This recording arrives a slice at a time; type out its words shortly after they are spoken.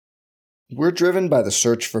We're driven by the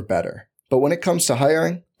search for better. But when it comes to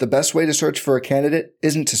hiring, the best way to search for a candidate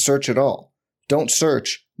isn't to search at all. Don't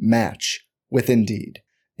search, match with Indeed.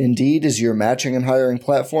 Indeed is your matching and hiring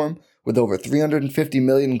platform with over 350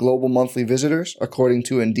 million global monthly visitors, according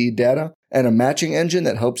to Indeed data, and a matching engine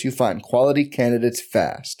that helps you find quality candidates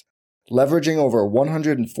fast. Leveraging over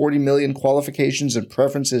 140 million qualifications and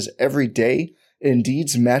preferences every day,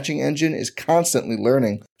 Indeed's matching engine is constantly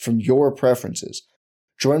learning from your preferences.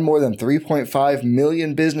 Join more than 3.5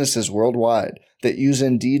 million businesses worldwide that use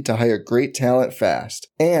Indeed to hire great talent fast.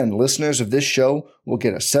 And listeners of this show will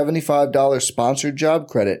get a $75 sponsored job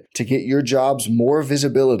credit to get your jobs more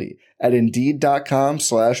visibility at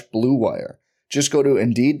Indeed.com/Blue Wire. Just go to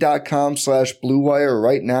Indeed.com/Blue Wire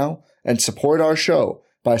right now and support our show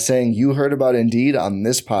by saying you heard about Indeed on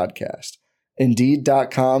this podcast.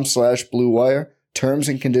 Indeed.com/Blue Wire. Terms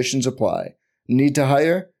and conditions apply. Need to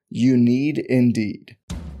hire? You need Indeed.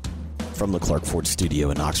 From the Clark Ford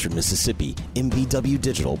Studio in Oxford, Mississippi, MVW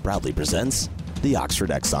Digital proudly presents the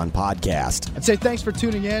Oxford Exxon Podcast. I'd say thanks for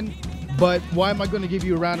tuning in, but why am I going to give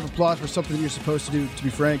you a round of applause for something that you're supposed to do, to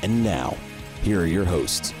be frank? And now, here are your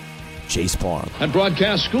hosts, Chase Parham. And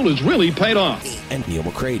broadcast school has really paid off. And Neil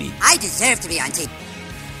McCready. I deserve to be on TV.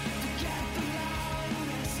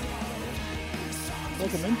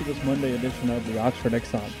 Welcome into this Monday edition of the Oxford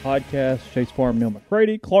Exxon Podcast. Chase Farm, Neil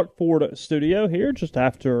McCready, Clark Ford Studio here just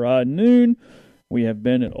after noon. We have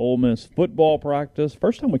been at Ole Miss football practice.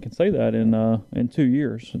 First time we can say that in 2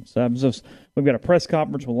 years. We've got a press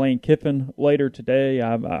conference with Lane Kiffin later today.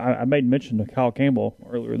 I made mention to Kyle Campbell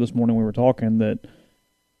earlier this morning. We were talking that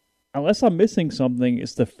unless I'm missing something,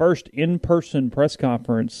 it's the first in-person press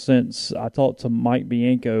conference since I talked to Mike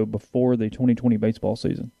Bianco before the 2020 baseball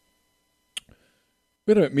season.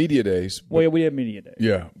 We had media days. Well, yeah, we had media days.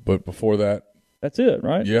 Yeah, but before that, that's it,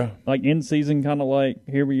 right? Yeah. Like in season, kind of like,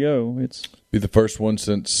 here we go. It's be the first one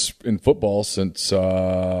since in football since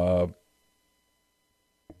Kiffin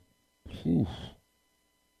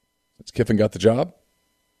got the job.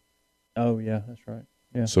 Oh yeah, that's right.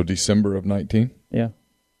 Yeah. So December of 19. Yeah,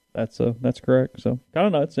 that's correct. So kind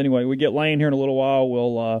of nuts. Anyway, we get Lane here in a little while.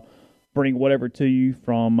 We'll bring whatever to you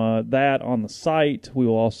from that on the site. We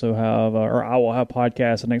will also have, or I will have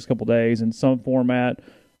podcasts the next couple of days in some format.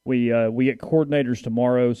 We get coordinators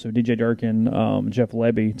tomorrow, so DJ Durkin, Jeff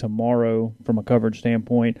Levy tomorrow from a coverage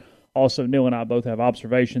standpoint. Also, Neil and I both have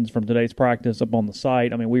observations from today's practice up on the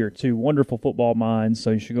site. I mean, we are two wonderful football minds,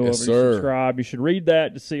 so you should go over and subscribe. You should read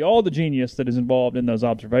that to see all the genius that is involved in those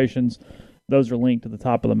observations. Those are linked to the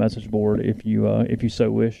top of the message board if you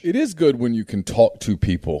so wish. It is good when you can talk to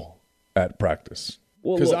people at practice,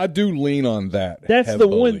 because I do lean on that. That's heavily.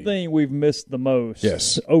 The one thing we've missed the most.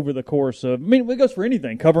 Yes. Over the course of, I mean, it goes for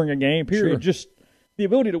anything, covering a game. Period. Sure. Just the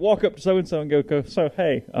ability to walk up to so and so and go. So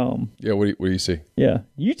hey, yeah. What do you see? Yeah,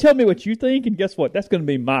 you tell me what you think, and guess what? That's going to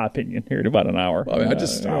be my opinion here in about an hour. Well, I mean,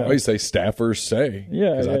 I always say staffers say.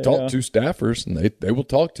 Yeah, because I talk to staffers, and they will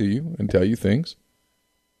talk to you and tell you things.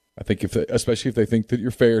 I think especially if they think that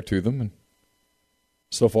you're fair to them, and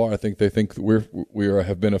so far I think they think that we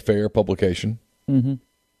have been a fair publication. Mm-hmm.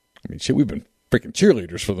 I mean, shit, we've been freaking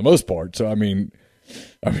cheerleaders for the most part. So I mean,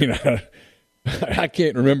 I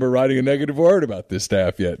can't remember writing a negative word about this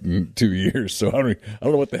staff yet in 2 years. So I don't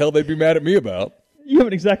know what the hell they'd be mad at me about. You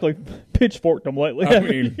haven't exactly pitchforked them lately. I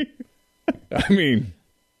mean,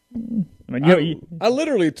 I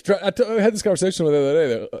literally I had this conversation with them the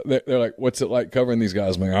other day. They're like, "What's it like covering these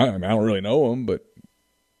guys?" I'm like, I don't really know them, but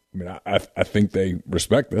I mean, I think they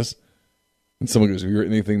respect us. And someone goes, "Have you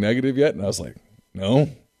written anything negative yet?" And I was like, "No,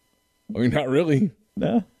 I mean, not really.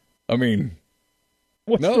 No, I mean,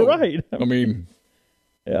 what's no. right? I mean,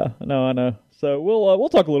 yeah, no, I know." So we'll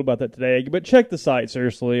talk a little about that today, but check the site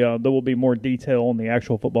seriously. There will be more detail on the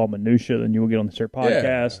actual football minutia than you will get on this here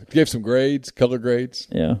podcast. Yeah. Gave some grades, color grades,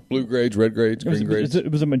 blue grades, red grades, green grades.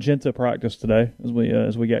 It was a magenta practice today as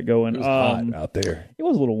we got going. It was hot out there. It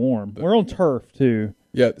was a little warm. We're on turf too.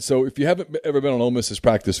 Yeah. So if you haven't ever been on Ole Miss's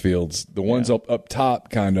practice fields, the ones up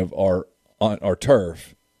top kind of are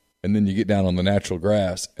turf. And then you get down on the natural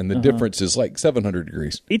grass, and the difference is like 700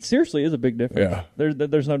 degrees. It seriously is a big difference. Yeah.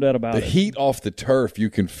 There's no doubt about it. The heat off the turf,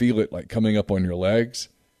 you can feel it like coming up on your legs,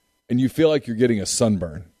 and you feel like you're getting a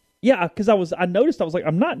sunburn. Yeah, because I noticed,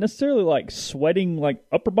 I'm not necessarily like sweating like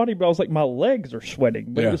upper body, but I was like, my legs are sweating.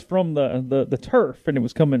 But it was from the turf, and it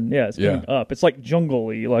was coming, it's coming up. It's like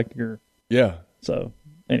jungle-y, like you're. Yeah. So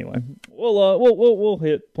anyway, we'll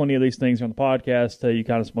hit plenty of these things on the podcast, tell you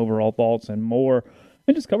kind of some overall thoughts and more.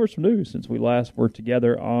 And just cover some news since we last were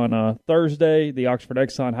together on Thursday. The Oxford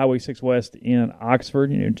Exxon Highway 6 West in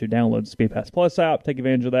Oxford. You need to download the Speed Pass Plus app. Take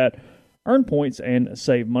advantage of that. earn points and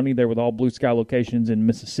save money there with all Blue Sky locations in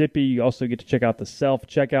Mississippi. You also get to check out the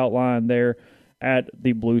self-checkout line there at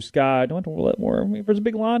the Blue Sky. Don't have to let more. If there's a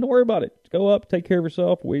big line, don't worry about it. Go up, take care of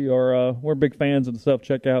yourself. We're big fans of the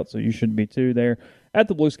self-checkout, so you should be too there at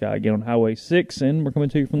the Blue Sky, again on Highway 6, and we're coming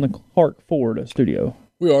to you from the Clark Ford studio.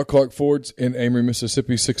 We are Clark Ford's in Amory,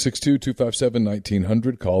 Mississippi,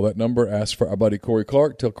 662-257-1900. Call that number. Ask for our buddy Corey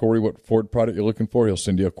Clark. Tell Corey what Ford product you're looking for. He'll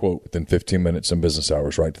send you a quote within 15 minutes in business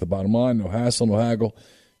hours. Right to the bottom line. No hassle, no haggle.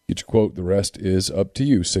 Get your quote. The rest is up to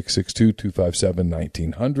you.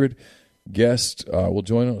 662-257-1900. Guest will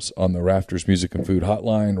join us on the Rafters Music and Food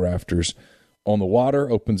Hotline. Rafters on the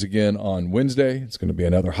Water opens again on Wednesday. It's going to be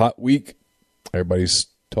another hot week. Everybody's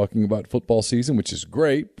talking about football season, which is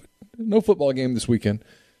great. No football game this weekend,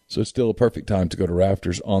 so it's still a perfect time to go to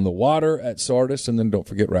Rafters on the Water at Sardis, and then don't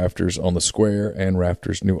forget Rafters on the Square and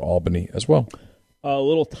Rafters New Albany as well. A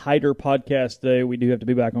little tighter podcast today. We do have to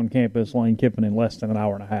be back on campus, Lane Kiffin, in less than an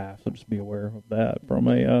hour and a half, so just be aware of that from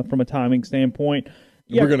a timing standpoint.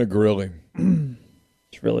 Yeah. We're going to grill him.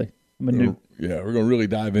 It's really we're going to really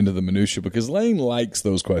dive into the minutia because Lane likes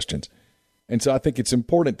those questions. And so I think it's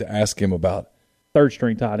important to ask him about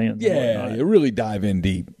third-string tight ends. Yeah, you really dive in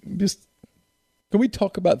deep. Just can we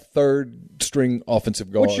talk about third-string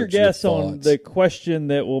offensive guards? What's your guess on the question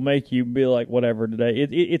that will make you be like, whatever today?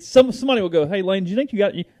 It's somebody will go, hey, Lane, do you think you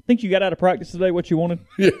got out of practice today what you wanted?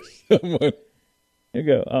 Yes, someone. You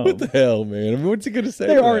go, what the hell, man? I mean, what's he going to say?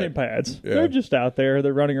 They aren't in pads. Yeah. They're just out there.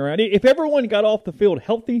 They're running around. If everyone got off the field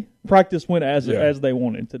healthy, practice went as they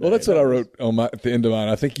wanted today. Well, that's what I wrote at the end of mine.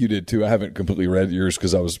 I think you did too. I haven't completely read yours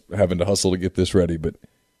because I was having to hustle to get this ready. But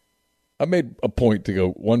I made a point to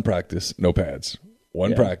go one practice, no pads.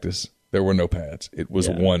 One practice, there were no pads. It was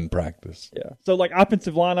one practice. Yeah. So like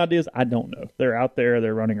offensive line ideas, I don't know. They're out there.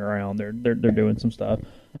 They're running around. They're doing some stuff.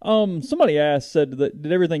 Somebody said,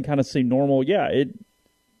 did everything kind of seem normal? Yeah,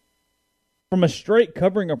 from a straight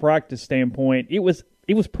covering a practice standpoint, it was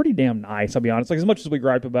pretty damn nice, I'll be honest. Like, as much as we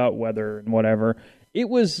gripe about weather and whatever, there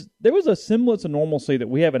was a semblance of normalcy that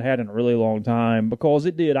we haven't had in a really long time because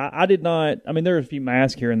it did. I did not, I mean, there were a few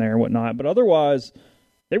masks here and there and whatnot, but otherwise,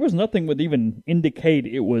 there was nothing that would even indicate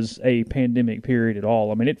it was a pandemic period at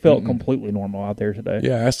all. I mean, it felt completely normal out there today.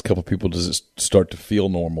 Yeah, I asked a couple of people, does it start to feel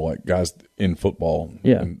normal, like guys in football?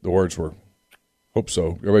 Yeah. And the words were, hope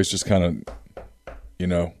so. Everybody's just kind of,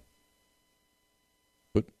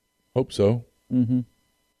 but hope so. Mm-hmm.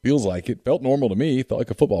 Feels like it. Felt normal to me. Felt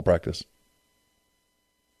like a football practice.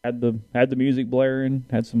 Had the music blaring.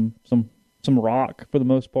 Had some rock for the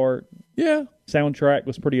most part. Yeah. Soundtrack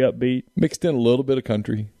was pretty upbeat. Mixed in a little bit of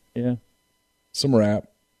country. Yeah. Some rap.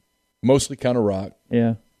 Mostly kind of rock.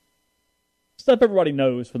 Yeah. Stuff everybody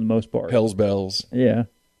knows for the most part. Hell's Bells. Yeah.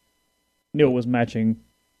 Neil was matching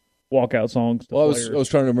walkout songs to players. I was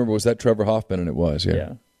trying to remember, was that Trevor Hoffman? And it was,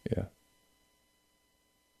 yeah. Yeah.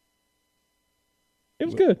 It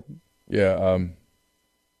was good. Yeah.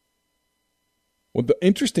 Well, the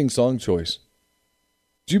interesting song choice.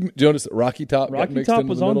 Did you notice that Rocky Top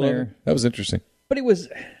was on there? That was interesting. But it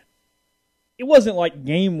wasn't like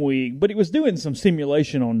game week, but it was doing some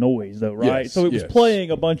simulation on noise, though, right? Yes, so it was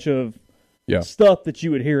playing a bunch of stuff that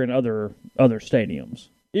you would hear in other stadiums.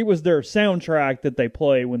 It was their soundtrack that they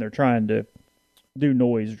play when they're trying to do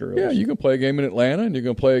noise drills. Yeah, you can play a game in Atlanta, and you're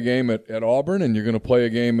going to play a game at Auburn, and you're going to play a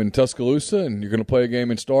game in Tuscaloosa, and you're going to play a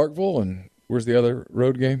game in Starkville, and where's the other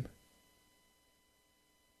road game?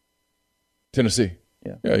 Tennessee.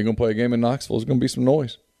 Yeah, you're going to play a game in Knoxville. There's going to be some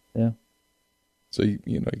noise. Yeah. So,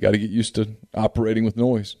 you got to get used to operating with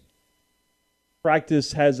noise.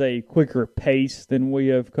 Practice has a quicker pace than we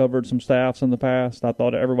have covered some staffs in the past. I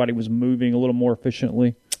thought everybody was moving a little more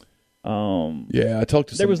efficiently. I talked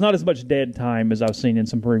to there was not as much dead time as I've seen in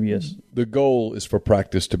some previous. The goal is for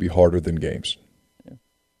practice to be harder than games. Yeah.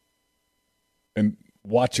 And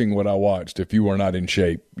watching what I watched, if you are not in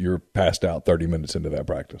shape, you're passed out 30 minutes into that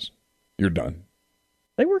practice. You're done.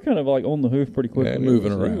 They were kind of like on the hoof pretty quickly. Yeah,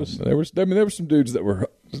 moving around. There were some dudes that were.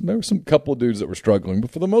 There were some couple of dudes that were struggling,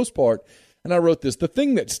 but for the most part, and I wrote this. The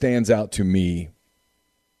thing that stands out to me,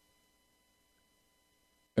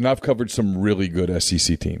 and I've covered some really good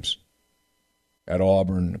SEC teams at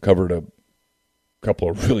Auburn. Covered a couple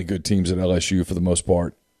of really good teams at LSU for the most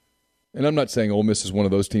part, and I'm not saying Ole Miss is one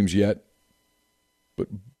of those teams yet, but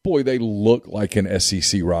boy, they look like an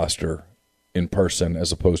SEC roster in person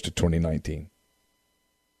as opposed to 2019.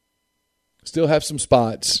 Still have some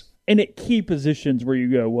spots. And at key positions where you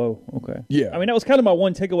go, whoa, okay. Yeah. I mean, that was kind of my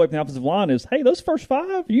one takeaway from the offensive line is, hey, those first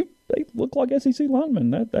five, they look like SEC linemen.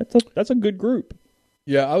 That's a good group.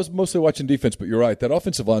 Yeah, I was mostly watching defense, but you're right. That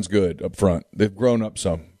offensive line's good up front. They've grown up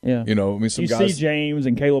some. Yeah. You know, I mean, some guys. You see James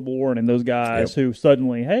and Caleb Warren and those guys who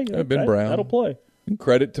suddenly, hey, Ben Brown. That'll play. And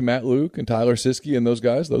credit to Matt Luke and Tyler Siskey and those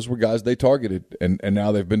guys. Those were guys they targeted, and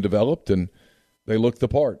now they've been developed, and they look the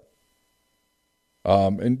part.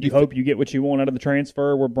 And you hope you get what you want out of the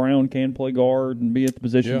transfer where Brown can play guard and be at the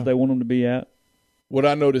positions they want him to be at. What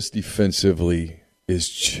I noticed defensively is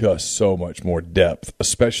just so much more depth,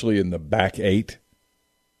 especially in the back eight.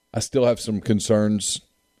 I still have some concerns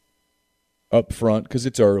up front because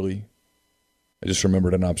it's early. I just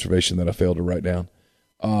remembered an observation that I failed to write down.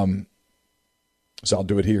 So I'll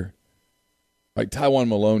do it here. Like Tywan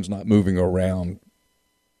Malone's not moving around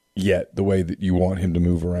yet the way that you want him to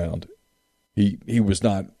move around. He was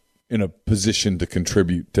not in a position to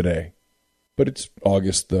contribute today. But it's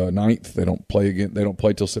August the 9th. They don't play again. They don't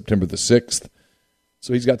play till September the 6th.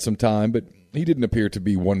 So he's got some time, but he didn't appear to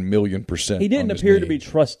be 1,000,000%. He didn't appear to be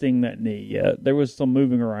trusting that knee yet. There was some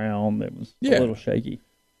moving around that was a little shaky.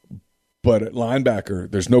 But at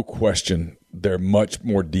linebacker, there's no question they're much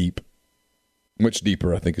more deep. Much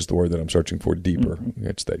deeper, I think, is the word that I'm searching for. Deeper. Mm-hmm.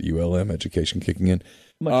 It's that ULM education kicking in.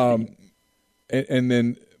 And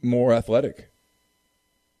then more athletic.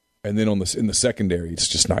 And then in the secondary, it's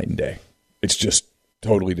just night and day. It's just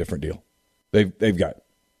totally different deal. They've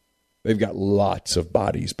got lots of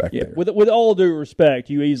bodies back there. With all due respect,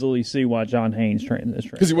 you easily see why John Haynes trained this.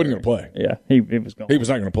 Because he wasn't going to play. Yeah, he was going. He was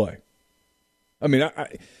not going to play. I mean,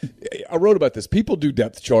 I wrote about this. People do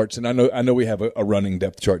depth charts, and I know we have a running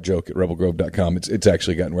depth chart joke at rebelgrove.com. It's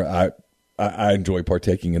actually gotten where I enjoy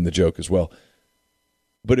partaking in the joke as well.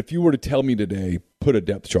 But if you were to tell me today, put a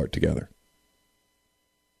depth chart together,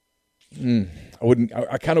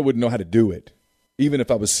 I kind of wouldn't know how to do it, even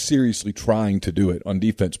if I was seriously trying to do it on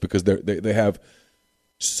defense, because they have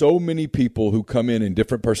so many people who come in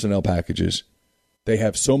different personnel packages. They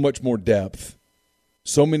have so much more depth.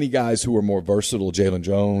 So many guys who are more versatile: Jalen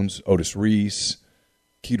Jones, Otis Reese,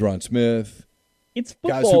 Keydron Smith. It's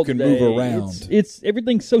football guys who can today. Move around. It's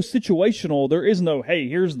everything's so situational. There is no, hey,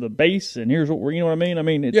 here's the base and here's what we're. You know what I mean? I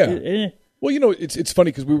mean, Well, you know, it's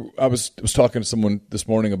funny because I was talking to someone this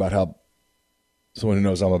morning about how someone who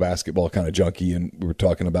knows I'm a basketball kind of junkie, and we were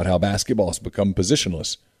talking about how basketball has become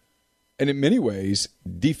positionless, and in many ways,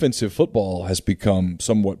 defensive football has become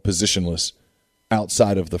somewhat positionless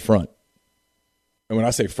outside of the front. And when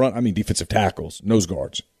I say front, I mean defensive tackles, nose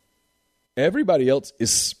guards. Everybody else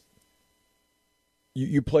is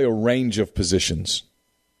you play a range of positions.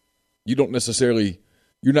 You're not necessarily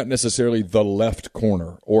the left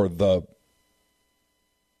corner or the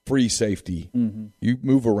free safety. Mm-hmm. You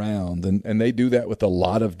move around, and they do that with a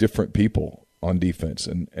lot of different people on defense.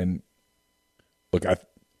 And look,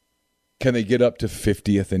 can they get up to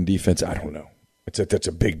 50th in defense? I don't know. That's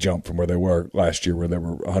a big jump from where they were last year, where they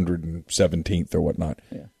were 117th or whatnot.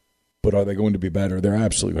 Yeah. But are they going to be better? They're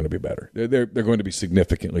absolutely going to be better. They're going to be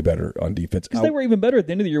significantly better on defense. Because they were even better at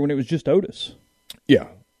the end of the year when it was just Otis. Yeah,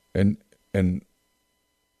 and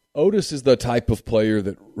Otis is the type of player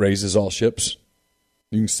that raises all ships.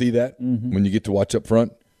 You can see that when you get to watch up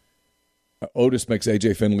front. Otis makes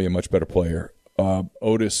A.J. Finley a much better player.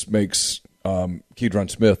 Otis makes Keydron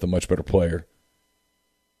Smith a much better player.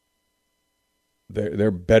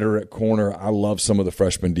 They're better at corner. I love some of the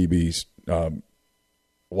freshman DBs.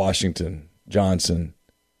 Washington, Johnson,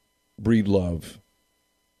 Breedlove,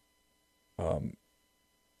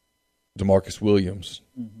 DeMarcus Williams.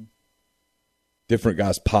 Mm-hmm. Different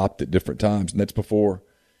guys popped at different times, and that's before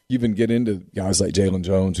you even get into guys like Jalen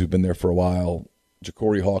Jones, who've been there for a while,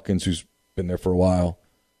 Ja'Cory Hawkins, who's been there for a while.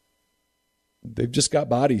 They've just got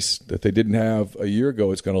bodies that they didn't have a year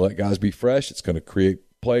ago. It's going to let guys be fresh. It's going to create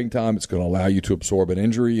playing time. It's going to allow you to absorb an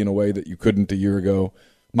injury in a way that you couldn't a year ago.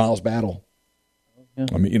 Miles Battle. Yeah.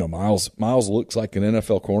 I mean, you know, Miles looks like an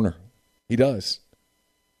NFL corner. He does.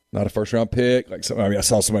 Not a first-round pick. I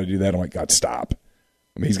saw somebody do that. I'm like, God, stop.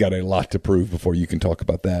 I mean, he's got a lot to prove before you can talk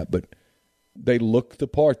about that. But they look the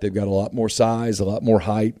part. They've got a lot more size, a lot more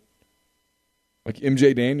height. Like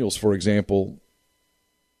MJ Daniels, for example,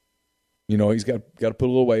 you know, he's got to put a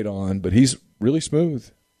little weight on, but he's really smooth.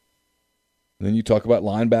 And then you talk about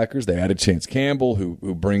linebackers. They added Chance Campbell,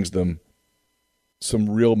 who brings them some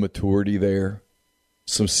real maturity there,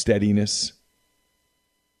 some steadiness.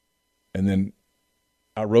 And then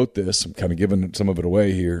I wrote this. I'm kind of giving some of it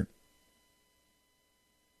away here.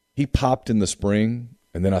 He popped in the spring,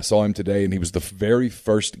 and then I saw him today, and he was the very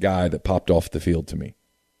first guy that popped off the field to me.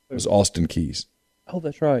 It was Austin Keys. Oh,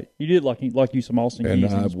 that's right. You did like you some Austin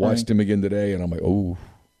Keys. And I watched him again today, and I'm like, oh.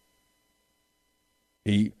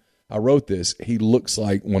 I wrote this. He looks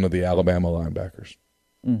like one of the Alabama linebackers.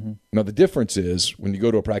 Mm-hmm. Now, the difference is when you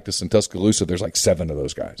go to a practice in Tuscaloosa, there's like 7 of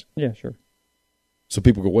those guys. Yeah, sure. So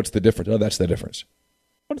people go, what's the difference? Oh, that's the difference.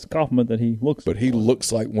 What is a compliment that he looks But he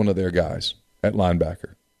looks like one of their guys at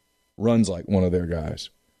linebacker, runs like one of their guys.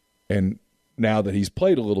 And now that he's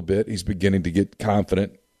played a little bit, he's beginning to get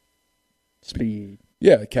confident. Speed.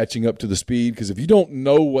 Yeah, catching up to the speed. Because if you don't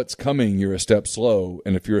know what's coming, you're a step slow.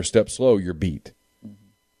 And if you're a step slow, you're beat. Mm-hmm.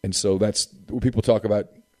 And so that's when people talk about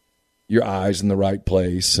your eyes in the right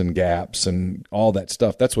place and gaps and all that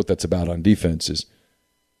stuff. That's what that's about on defense, is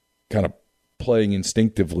kind of playing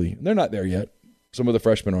instinctively. They're not there yet. Some of the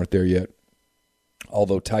freshmen aren't there yet.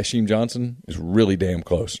 Although Tysheem Johnson is really damn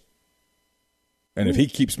close. And if he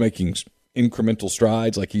keeps making incremental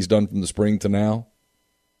strides like he's done from the spring to now,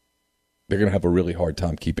 they're going to have a really hard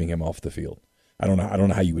time keeping him off the field. I don't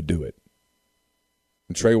know how you would do it.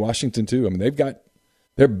 And Trey Washington too. I mean,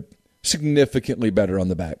 they're significantly better on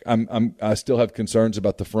the back. I still have concerns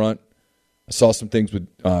about the front. I saw some things with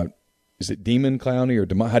is it Demon Clowney or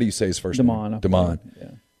Demon? How do you say his first name? Demon.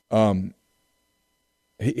 Yeah.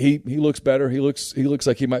 He looks better. He looks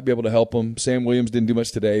like he might be able to help him. Sam Williams didn't do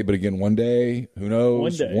much today, but again, one day, who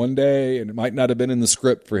knows? One day, and it might not have been in the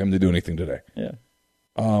script for him to do anything today. Yeah.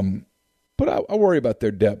 But I worry about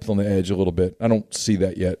their depth on the edge a little bit. I don't see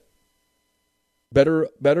that yet.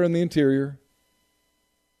 Better in the interior.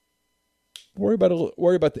 Worry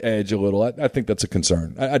about the edge a little. I think that's a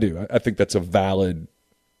concern. I do. I think that's a valid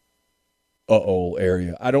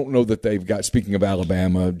area. I don't know that they've got, speaking of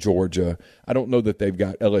Alabama, Georgia, I don't know that they've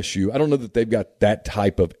got LSU. I don't know that they've got that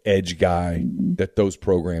type of edge guy that those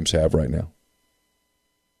programs have right now.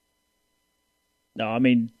 No, I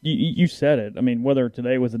mean, you said it. I mean, whether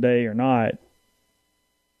today was a day or not,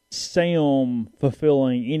 Sam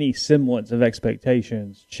fulfilling any semblance of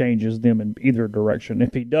expectations changes them in either direction.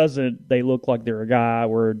 If he doesn't, they look like they're a guy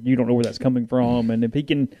where you don't know where that's coming from. And if he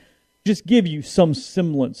can just give you some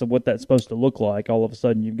semblance of what that's supposed to look like, all of a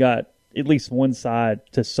sudden you've got at least one side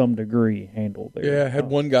to some degree handled there. Yeah, I had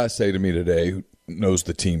one guy say to me today who knows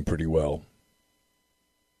the team pretty well,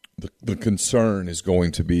 the concern is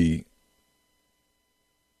going to be,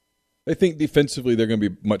 they think defensively they're going to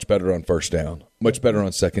be much better on first down, much better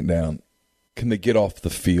on second down. Can they get off the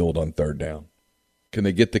field on third down? Can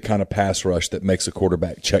they get the kind of pass rush that makes a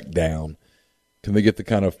quarterback check down? Can they get the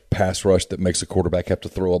kind of pass rush that makes a quarterback have to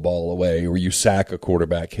throw a ball away, or you sack a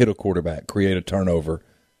quarterback, hit a quarterback, create a turnover?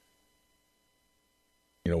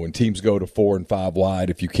 You know, when teams go to 4 and 5 wide,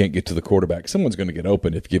 if you can't get to the quarterback, someone's going to get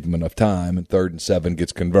open if you give them enough time, and 3rd and 7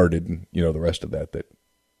 gets converted, and, you know, the rest of that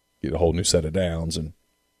get a whole new set of downs, and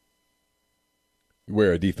you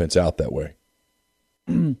wear a defense out that way.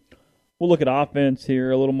 We'll look at offense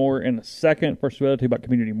here a little more in a second. First, we'll tell you about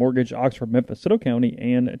Community Mortgage, Oxford, Memphis, Citto County,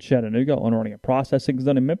 and Chattanooga. Underwriting and processing is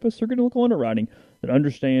done in Memphis. They're going to look at underwriting that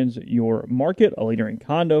understands your market, a leader in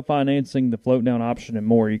condo financing, the float down option, and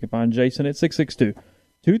more. You can find Jason at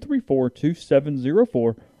 662-234-2704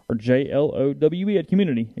 or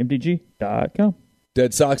JLOWE@communitymtg.com.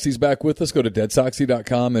 Dead Soxy's back with us. Go to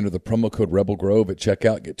deadsoxy.com, enter the promo code Rebel Grove at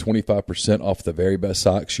checkout. Get 25% off the very best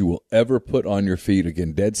socks you will ever put on your feet.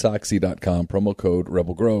 Again, deadsoxy.com, promo code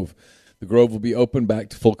Rebel Grove. The Grove will be open back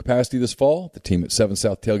to full capacity this fall. The team at 7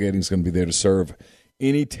 South Tailgating is going to be there to serve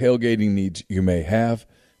any tailgating needs you may have.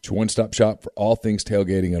 It's your one-stop shop for all things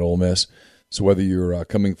tailgating at Ole Miss. So whether you're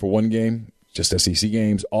coming for one game, just SEC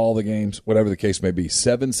games, all the games, whatever the case may be,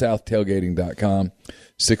 7southtailgating.com,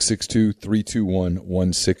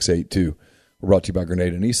 662-321-1682. We're brought to you by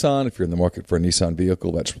Grenada Nissan. If you're in the market for a Nissan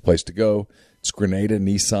vehicle, that's the place to go. It's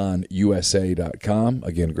GrenadaNissanUSA.com.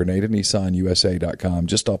 Again, GrenadaNissanUSA.com,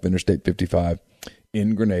 just off Interstate 55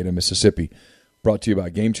 in Grenada, Mississippi. Brought to you by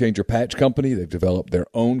Game Changer Patch Company. They've developed their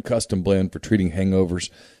own custom blend for treating hangovers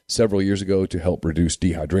several years ago to help reduce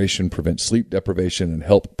dehydration, prevent sleep deprivation, and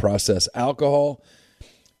help process alcohol.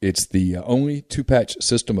 It's the only 2-patch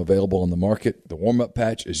system available on the market. The warm-up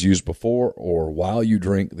patch is used before or while you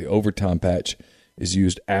drink. The overtime patch is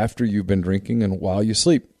used after you've been drinking and while you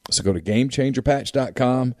sleep. So go to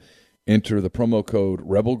GameChangerPatch.com, enter the promo code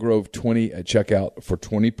RebelGrove20 at checkout for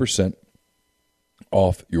 20%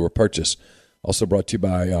 off your purchase. Also brought to you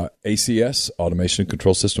by ACS, Automation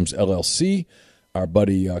Control Systems, LLC. Our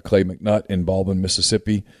buddy Clay McNutt in Baldwin,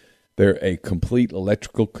 Mississippi. They're a complete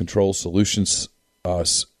electrical control solutions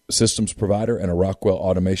systems provider and a Rockwell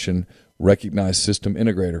Automation recognized system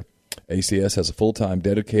integrator. ACS has a full-time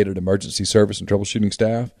dedicated emergency service and troubleshooting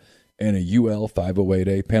staff and a UL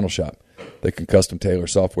 508A panel shop. They can custom tailor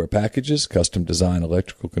software packages, custom design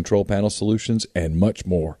electrical control panel solutions, and much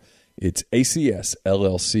more. It's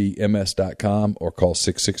ACSLLCMS.com or call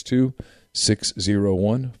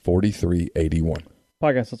 662-601-4381.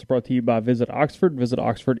 Podcast is brought to you by Visit Oxford. Visit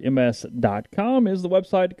oxfordms.com is the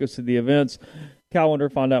website. Go see the events calendar,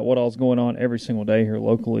 find out what all's going on every single day here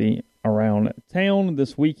locally around town.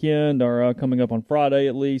 This weekend, or coming up on Friday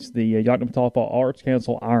at least, the Yoknam-Talpa Arts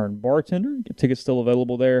Council Iron Bartender. Tickets still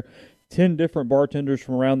available there. 10 different bartenders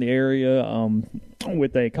from around the area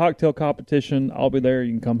with a cocktail competition. I'll be there.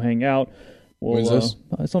 You can come hang out. When's this?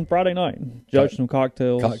 It's on Friday night. Judge some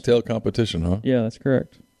cocktails. Cocktail competition, huh? Yeah, that's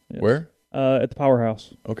correct. Yes. Where? At the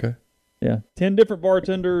Powerhouse. Okay. Yeah, 10 different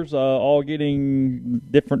bartenders, all getting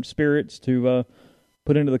different spirits to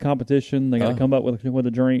put into the competition. They got to come up with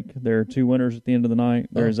a drink. There are 2 winners at the end of the night.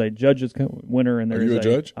 There is a judge's winner, and there is a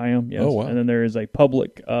judge? I am. Yes. Oh, wow. And then there is a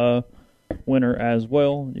public winner as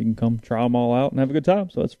well. You can come try them all out and have a good time.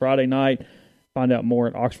 So it's Friday night. Find out more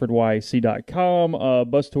at oxfordyac.com.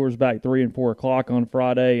 Bus tours back 3 and 4 o'clock on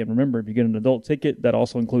Friday. And remember, if you get an adult ticket, that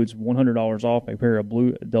also includes $100 off a pair of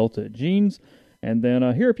blue Delta jeans. And then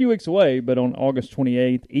here a few weeks away, but on August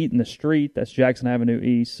 28th, Eat in the Street. That's Jackson Avenue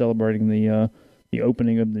East, celebrating the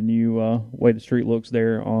opening of the new way the street looks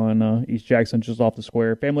there on East Jackson, just off the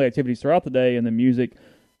square. Family activities throughout the day, and then music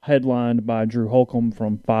headlined by Drew Holcomb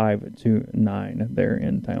from 5 to 9 there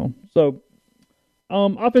in town. So,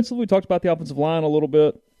 offensively, we talked about the offensive line a little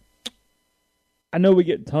bit. I know we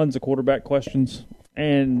get tons of quarterback questions,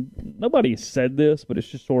 and nobody said this, but it's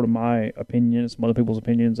just sort of my opinion. Some other people's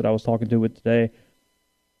opinions that I was talking to with today.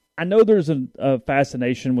 I know there's a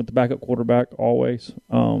fascination with the backup quarterback always.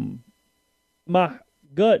 My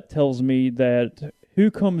gut tells me that who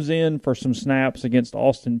comes in for some snaps against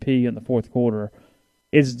Austin Peay in the fourth quarter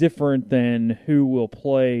is different than who will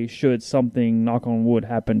play should something, knock on wood,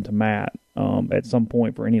 happen to Matt at some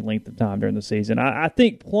point for any length of time during the season. I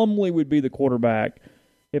think Plumlee would be the quarterback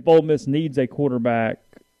if Ole Miss needs a quarterback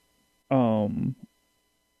for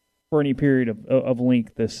any period of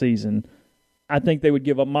length this season. I think they would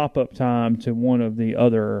give a mop-up time to one of the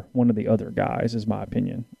other guys, is my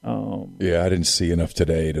opinion. Yeah, I didn't see enough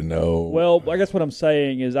today to know. Well, I guess what I'm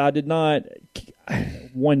saying is I did not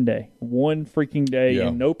one freaking day,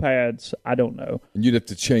 and no pads, I don't know. And you'd have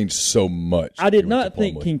to change so much. I did not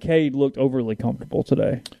think Kincaid looked overly comfortable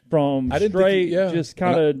today. From straight, just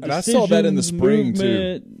kind of and I saw that in the spring,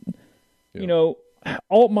 movement, too. Yeah. You know,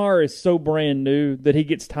 Altmaier is so brand new that he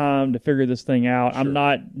gets time to figure this thing out. Sure. I'm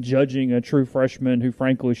not judging a true freshman who,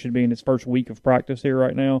 frankly, should be in his first week of practice here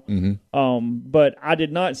right now. Mm-hmm. But I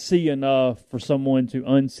did not see enough for someone to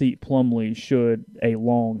unseat Plumlee should a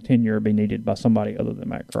long tenure be needed by somebody other than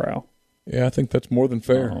Matt Corral. Yeah, I think that's more than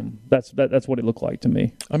fair. That's what it looked like to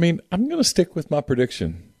me. I mean, I'm going to stick with my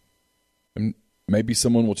prediction. And maybe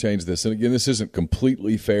someone will change this. And again, this isn't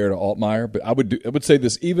completely fair to Altmaier, but I would say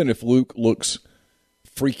this: even if Luke looks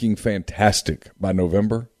freaking fantastic by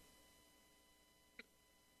November,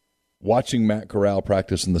 watching Matt Corral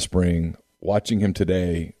practice in the spring, watching him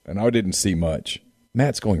today, and I didn't see much,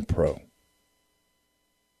 Matt's going pro.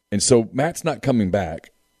 And so Matt's not coming back,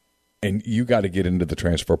 and you got to get into the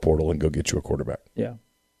transfer portal and go get you a quarterback. Yeah.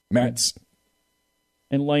 Matt's...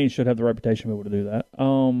 And Lane should have the reputation to be able to do that.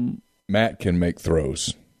 Matt can make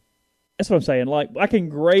throws. That's what I'm saying. Like, I can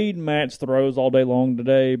grade Matt's throws all day long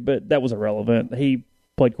today, but that was irrelevant. He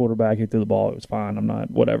played quarterback. He threw the ball. It was fine. I'm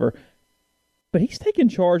not, whatever. But he's taken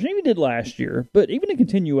charge, and he did last year. But even in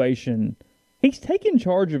continuation, he's taken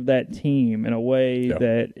charge of that team in a way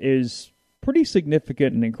that is pretty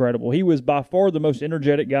significant and incredible. He was by far the most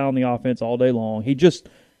energetic guy on the offense all day long. He's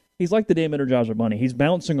like the damn Energizer Bunny. He's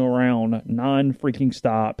bouncing around non-freaking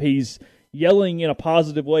stop. He's yelling in a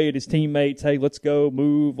positive way at his teammates, hey, let's go,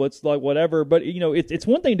 move, let's like whatever. But, you know, it's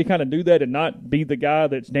one thing to kind of do that and not be the guy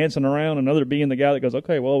that's dancing around, another being the guy that goes,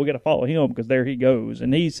 okay, well, we got to follow him because there he goes.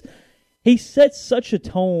 And he sets such a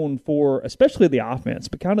tone for especially the offense,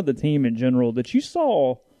 but kind of the team in general, that you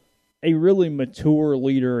saw a really mature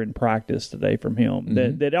leader in practice today from him.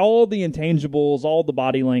 Mm-hmm. That all the intangibles, all the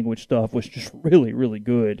body language stuff was just really, really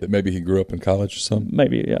good. That maybe he grew up in college or something?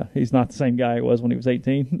 Maybe, yeah. He's not the same guy he was when he was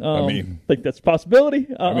 18. I think that's a possibility.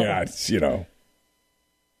 It's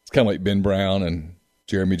kind of like Ben Brown and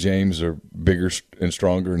Jeremy James are bigger and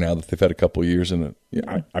stronger now that they've had a couple of years in it.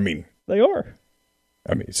 Yeah, they are.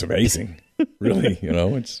 It's amazing. Really,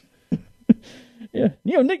 it's... Yeah,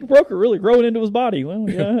 Nick Broker really growing into his body. Well,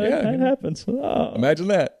 that happens. Imagine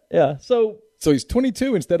that. Yeah, so he's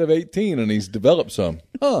 22 instead of 18, and he's developed some.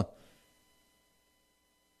 Huh.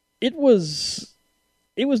 It was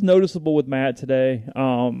noticeable with Matt today,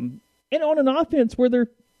 and on an offense where they're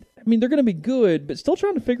going to be good, but still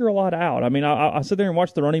trying to figure a lot out. I sit there and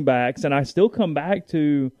watch the running backs, and I still come back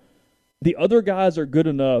to the other guys are good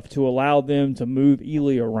enough to allow them to move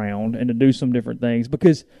Ely around and to do some different things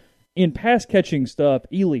because in pass catching stuff,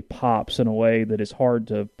 Ely pops in a way that is hard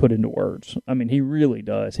to put into words. I mean, he really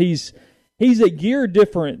does. He's a gear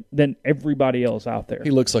different than everybody else out there.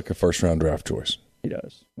 He looks like a first-round draft choice. He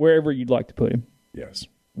does. Wherever you'd like to put him. Yes.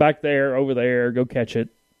 Back there, over there, go catch it.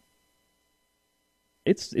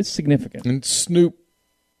 It's significant. And Snoop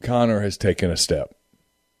Connor has taken a step,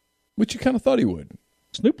 which you kind of thought he would.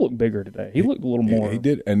 Snoop looked bigger today. He looked a little more. He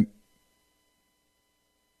did. And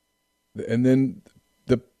then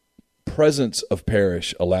the presence of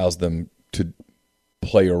Parrish allows them to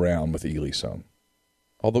play around with Ely some.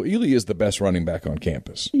 Although Ely is the best running back on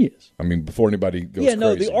campus. He is. I mean, before anybody goes crazy.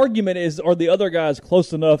 No, the argument is, are the other guys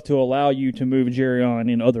close enough to allow you to move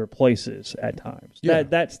Jerrion in other places at times? Yeah.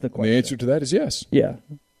 That's the question. The answer to that is yes. Yeah.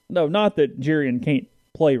 No, not that Jerrion can't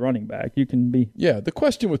play running back. You can be. Yeah, the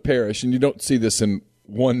question with Parrish, and you don't see this in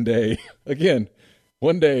one day. Again,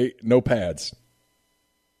 one day, no pads.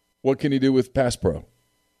 What can he do with pass pro?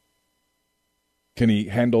 Can he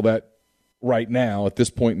handle that right now at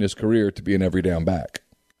this point in his career to be an every down back?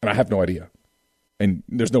 And I have no idea. And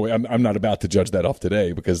there's no way. I'm not about to judge that off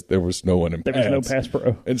today because there was no one in pads. There was no pass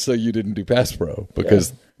pro. And so you didn't do pass pro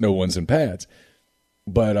because no one's in pads.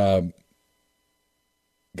 But,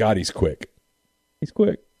 God, he's quick. He's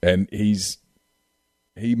quick. And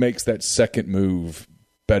he makes that second move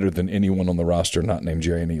better than anyone on the roster not named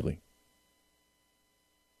Jerrion Ely.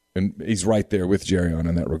 And he's right there with Jerrion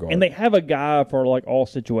in that regard. And they have a guy for like all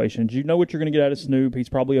situations. You know what you're going to get out of Snoop. He's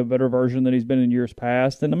probably a better version than he's been in years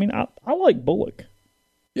past. And I mean, I like Bullock.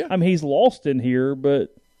 Yeah. I mean, he's lost in here,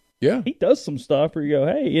 but he does some stuff where you go,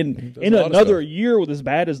 hey, in another year with as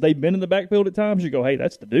bad as they've been in the backfield at times, you go, hey,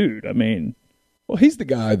 that's the dude. I mean, well, he's the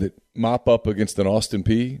guy that mop up against an Austin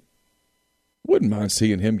Peay. Wouldn't mind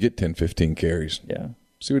seeing him get 10, 15 carries. Yeah.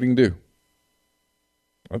 See what he can do.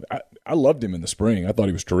 I loved him in the spring. I thought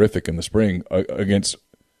he was terrific in the spring against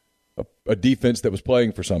a defense that was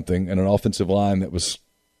playing for something and an offensive line that was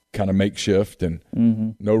kind of makeshift and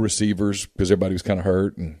no receivers because everybody was kind of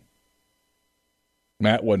hurt. And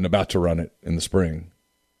Matt wasn't about to run it in the spring.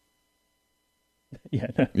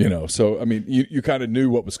 Yeah. You know, so, I mean, you kind of knew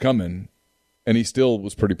what was coming, and he still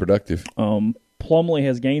was pretty productive. Plumlee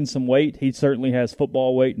has gained some weight. He certainly has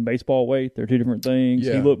football weight and baseball weight. They're two different things.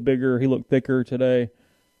 Yeah. He looked bigger. He looked thicker today.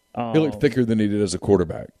 He looked thicker than he did as a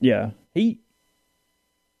quarterback. Yeah.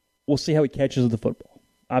 We'll see how he catches the football.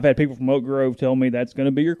 I've had people from Oak Grove tell me that's going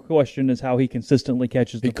to be your question is how he consistently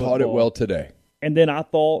catches the football. He caught it well today. And then I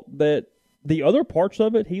thought that the other parts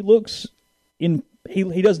of it, he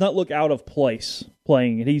does not look out of place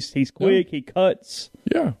playing it. He's quick. He cuts.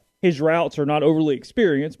 Yeah. His routes are not overly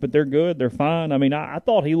experienced, but they're good. They're fine. I mean, I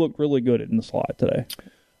thought he looked really good in the slot today.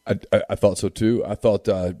 I thought so, too. I thought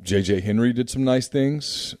J.J. Henry did some nice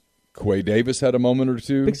things. Quay Davis had a moment or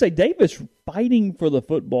two. Because Davis fighting for the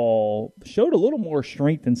football showed a little more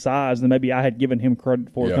strength and size than maybe I had given him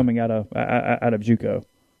credit for coming out of JUCO. I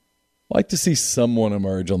like to see someone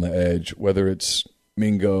emerge on the edge, whether it's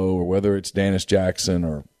Mingo or whether it's Dennis Jackson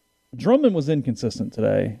or Drummond was inconsistent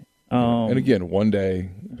today. And again, one day,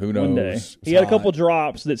 who knows? One day. He had a couple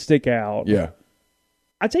drops that stick out. Yeah.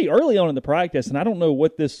 I tell you, early on in the practice, and I don't know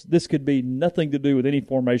what this could be. Nothing to do with any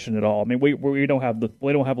formation at all. I mean, we don't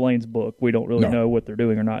have Lane's book. We don't really know what they're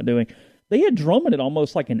doing or not doing. They had Drummond at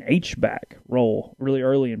almost like an H-back role really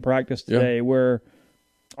early in practice today, where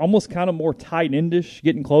almost kind of more tight endish,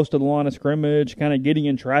 getting close to the line of scrimmage, kind of getting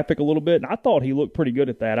in traffic a little bit. And I thought he looked pretty good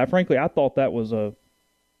at that. I thought that was a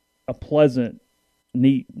pleasant,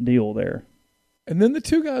 neat deal there. And then the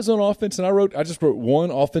two guys on offense, and I just wrote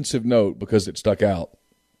one offensive note because it stuck out.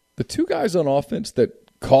 The two guys on offense that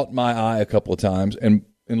caught my eye a couple of times, and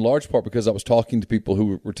in large part because I was talking to people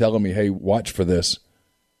who were telling me, hey, watch for this.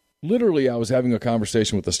 Literally, I was having a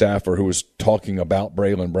conversation with a staffer who was talking about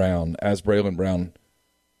Braylon Brown as Braylon Brown,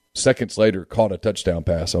 seconds later, caught a touchdown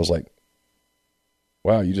pass. I was like,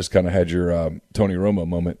 wow, you just kind of had your Tony Romo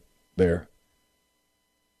moment there.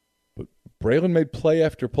 But Braylon made play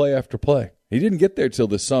after play after play. He didn't get there till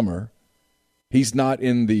this summer. He's not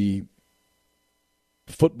in the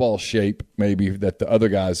football shape maybe that the other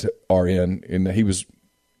guys are in that he was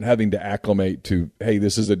having to acclimate to, hey,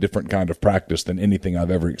 this is a different kind of practice than anything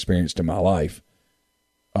I've ever experienced in my life.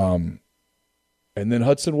 And then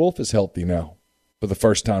Hudson Wolf is healthy now for the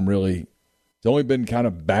first time, really. He's only been kind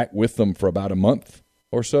of back with them for about a month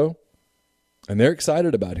or so, and they're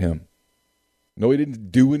excited about him. No, he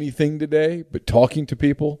didn't do anything today, but talking to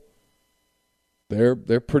people, they're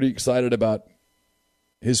pretty excited about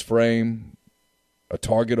his frame, a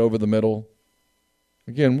target over the middle.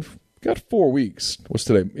 Again, we've got 4 weeks. What's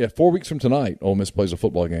today? Yeah, 4 weeks from tonight, Ole Miss plays a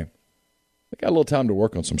football game. They got a little time to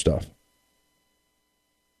work on some stuff.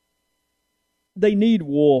 they need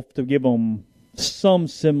Wolf to give them some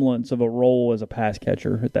semblance of a role as a pass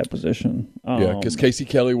catcher at that position. Because Casey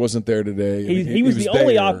Kelly wasn't there today. He was the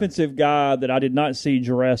only offensive guy that I did not see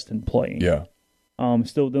dressed and playing. Yeah.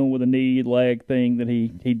 Still dealing with a knee leg thing that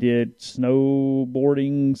he did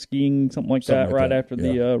snowboarding, skiing, something like that right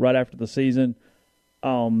after the season.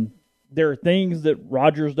 There are things that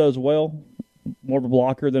Rodgers does well, more of a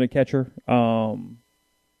blocker than a catcher.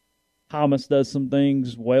 Thomas does some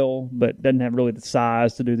things well, but doesn't have really the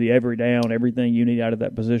size to do the every down, everything you need out of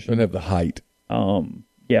that position. Doesn't have the height.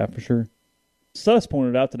 Yeah, for sure. Suss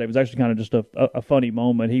pointed out today, it was actually kind of just a funny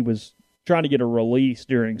moment. He was trying to get a release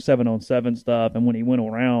during 7-on-7 stuff, and when he went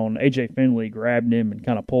around, A.J. Finley grabbed him and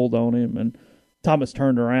kind of pulled on him, and Thomas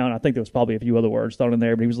turned around. I think there was probably a few other words thrown in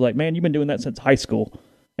there, but he was like, man, you've been doing that since high school.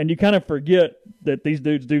 And you kind of forget that these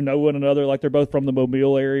dudes do know one another, like they're both from the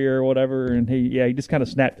Mobile area or whatever. And he just kind of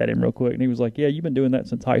snapped at him real quick. And he was like, yeah, you've been doing that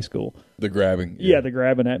since high school. The grabbing. Yeah, the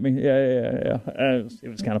grabbing at me. Yeah. It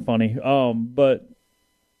was kind of funny. But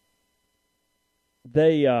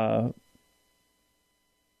they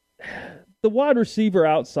the wide receiver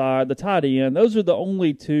outside, the tight end, those are the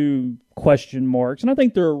only two question marks. And I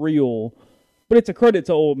think they're real. But it's a credit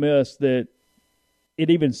to Ole Miss that it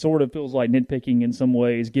even sort of feels like nitpicking in some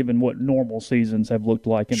ways, given what normal seasons have looked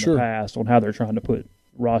like in the past on how they're trying to put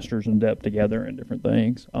rosters and depth together and different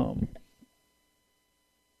things. And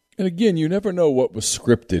again, you never know what was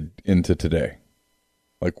scripted into today.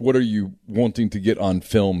 Like, what are you wanting to get on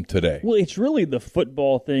film today? Well, it's really the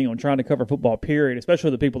football thing on trying to cover football, period, especially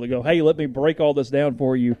the people that go, hey, let me break all this down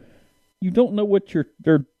for you. You don't know what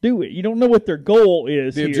they're doing. You don't know what their goal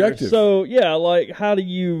is. The objective. So, yeah, like, how do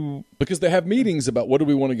you... Because they have meetings about what do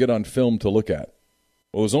we want to get on film to look at.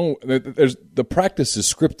 Well, the practice is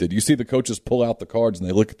scripted. You see the coaches pull out the cards and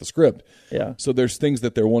they look at the script. Yeah. So there's things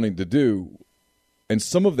that they're wanting to do, and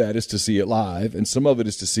some of that is to see it live, and some of it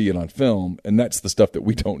is to see it on film, and that's the stuff that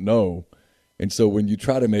we don't know. And so when you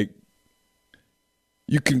try to make...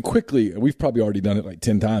 You can quickly... We've probably already done it like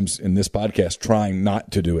 10 times in this podcast trying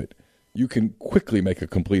not to do it. You can quickly make a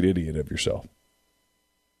complete idiot of yourself.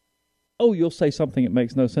 Oh, you'll say something that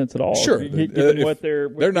makes no sense at all. Sure.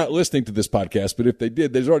 They're not listening to this podcast, but if they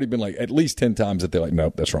did, there's already been like at least 10 times that they're like,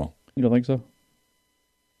 nope, that's wrong. You don't think so?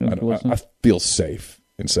 I feel safe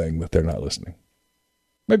in saying that they're not listening.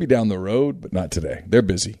 Maybe down the road, but not today. They're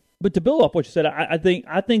busy. But to build off what you said, I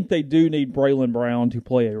think they do need Braylon Brown to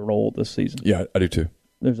play a role this season. Yeah, I do too.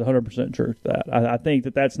 There's 100% truth to that. I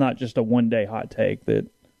think that's not just a one-day hot take, that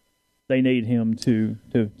they need him to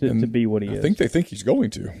be what he is. I think they think he's going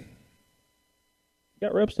to.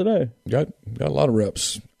 Got reps today. Got a lot of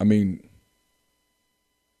reps. I mean,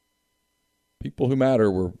 people who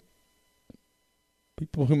matter were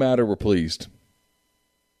pleased.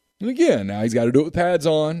 And again, now he's got to do it with pads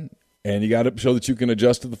on, and you got to show that you can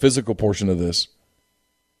adjust to the physical portion of this.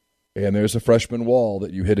 And there's a freshman wall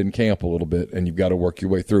that you hit in camp a little bit, and you've got to work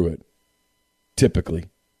your way through it. Typically.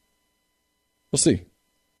 We'll see.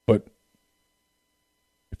 But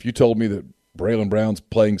if you told me that Braylon Brown's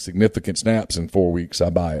playing significant snaps in 4 weeks, I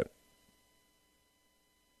buy it.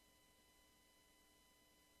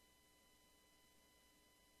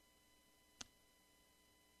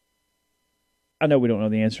 I know we don't know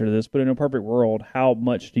the answer to this, but in a perfect world, how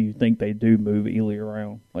much do you think they do move Ely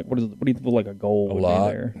around? Like, what do you feel like a goal would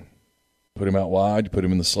be there? Put him out wide, you put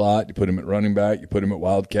him in the slot, you put him at running back, you put him at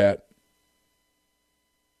Wildcat.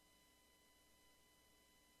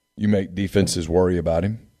 You make defenses worry about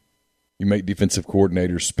him. You make defensive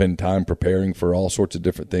coordinators spend time preparing for all sorts of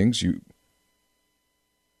different things. You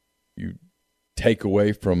take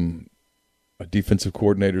away from a defensive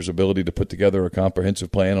coordinator's ability to put together a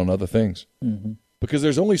comprehensive plan on other things. Mm-hmm. Because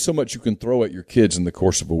there's only so much you can throw at your kids in the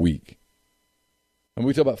course of a week. And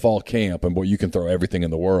we talk about fall camp, and boy, you can throw everything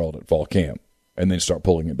in the world at fall camp and then start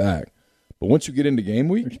pulling it back. But once you get into game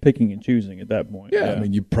week, you're picking and choosing at that point. Yeah. I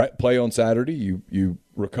mean, you play on Saturday, you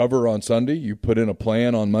recover on Sunday, you put in a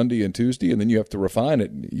plan on Monday and Tuesday, and then you have to refine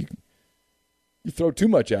it. You throw too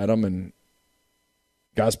much at them, and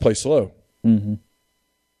guys play slow. Mm-hmm.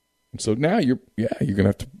 And so now you're going to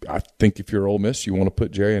have to. I think if you're Ole Miss, you want to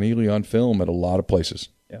put Jerry and Ely on film at a lot of places.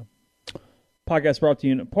 Yeah. Podcast brought to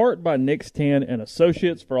you in part by Nix 10 and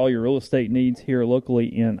Associates for all your real estate needs here locally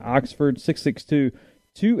in Oxford.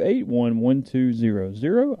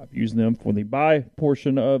 662-281-1200. I've used them for the buy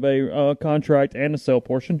portion of a contract and the sell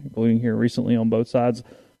portion, including here recently on both sides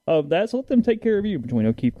of that. So let them take care of you between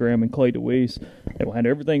O'Keefe Graham and Clay DeWeese. They will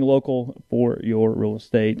handle everything local for your real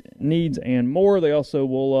estate needs and more. They also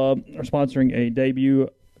are sponsoring a debut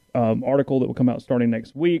article that will come out starting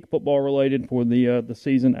next week, football related for the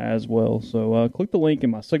season as well. So click the link in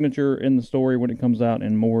my signature in the story when it comes out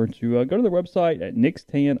and more to go to their website at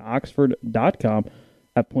nickstanoxford.com.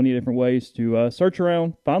 Have plenty of different ways to search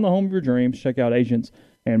around, find the home of your dreams, check out agents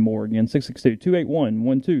and more. Again,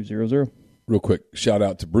 662-281-1200. Real quick, shout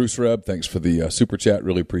out to Bruce Reb. Thanks for the super chat.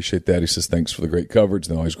 Really appreciate that. He says thanks for the great coverage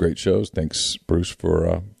and always great shows. Thanks, Bruce,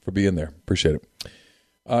 for being there. Appreciate it.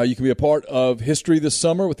 You can be a part of history this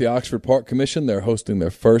summer with the Oxford Park Commission. They're hosting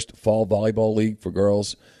their first fall volleyball league for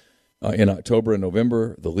girls in October and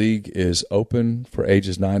November. The league is open for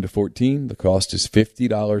ages 9 to 14. The cost is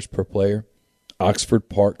 $50 per player.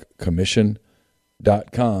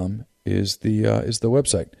 OxfordParkCommission.com is the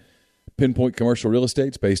website. Pinpoint Commercial Real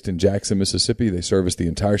Estate's based in Jackson, Mississippi. They service the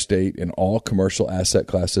entire state in all commercial asset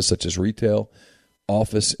classes such as retail,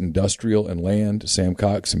 office, industrial, and land. Sam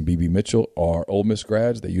Cox and B.B. Mitchell are Ole Miss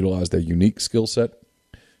grads. They utilize their unique skill set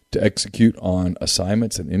to execute on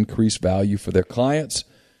assignments and increase value for their clients.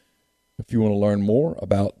 If you want to learn more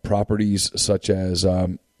about properties such as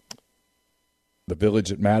the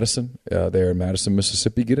Village at Madison, there in Madison,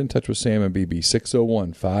 Mississippi, get in touch with Sam and BB,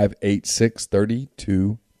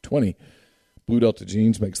 601-586-3220. Blue Delta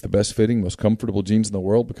Jeans makes the best fitting, most comfortable jeans in the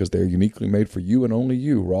world because they're uniquely made for you and only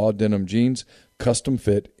you. Raw denim jeans, custom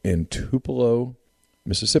fit in Tupelo,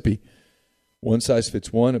 Mississippi. One size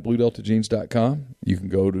fits one at BlueDeltaJeans.com. You can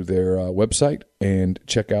go to their website and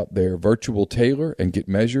check out their virtual tailor and get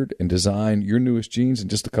measured and design your newest jeans in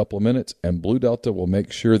just a couple of minutes. And Blue Delta will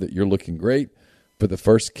make sure that you're looking great for the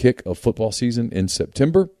first kick of football season in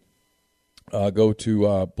September. Go to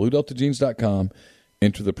BlueDeltaJeans.com,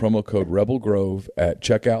 enter the promo code Rebel Grove at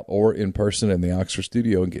checkout or in person in the Oxford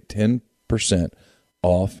studio and get 10%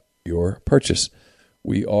 off your purchase.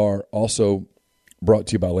 We are also brought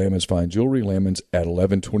to you by Lamons Fine Jewelry. Lamons at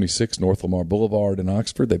 1126 North Lamar Boulevard in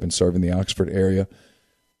Oxford. They've been serving the Oxford area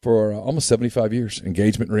for almost 75 years.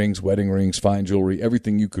 Engagement rings, wedding rings, fine jewelry,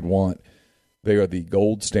 everything you could want. They are the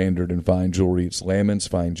gold standard in fine jewelry. It's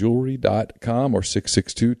LamonsFineJewelry.com or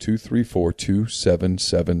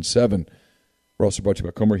 662-234-2777. We're also brought to you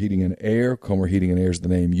by Comer Heating and Air. Comer Heating and Air is the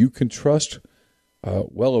name you can trust.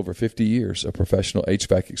 Well over 50 years of professional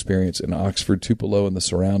HVAC experience in Oxford, Tupelo, and the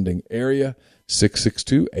surrounding area.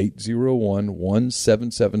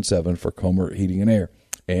 662-801-1777 for Comer Heating and Air.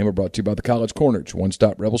 And we're brought to you by the College Corner,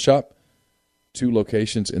 one-stop Rebel Shop. 2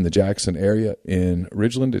 locations in the Jackson area. In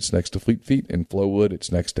Ridgeland, it's next to Fleet Feet. In Flowood, it's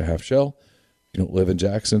next to Half Shell. If you don't live in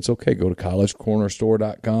Jackson, it's okay. Go to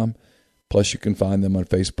collegecornerstore.com. Plus, you can find them on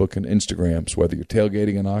Facebook and Instagram. So whether you're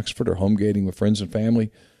tailgating in Oxford or home gating with friends and family,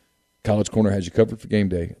 College Corner has you covered for game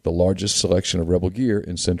day. The largest selection of Rebel gear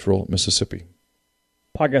in central Mississippi.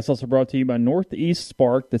 Podcast also brought to you by Northeast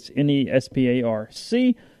Spark. That's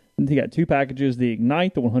NESPARC. And they got 2 packages, the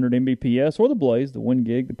Ignite, the 100 Mbps, or the Blaze, the 1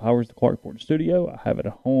 gig that powers the Clark Ford studio. I have it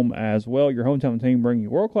at home as well. Your hometown team bringing you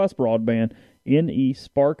world-class broadband,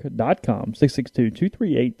 nespark.com,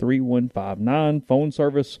 662-238-3159. Phone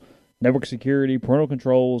service, network security, parental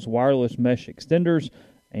controls, wireless mesh extenders,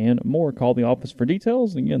 and more. Call the office for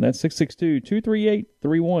details. Again, that's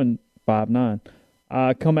 662-238-3159.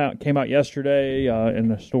 Came out yesterday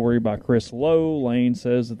in a story by Chris Lowe. Lane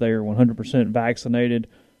says that they are 100% vaccinated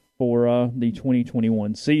for the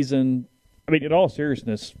 2021 season. I mean, in all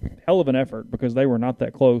seriousness, hell of an effort because they were not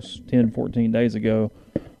that close 10, 14 days ago.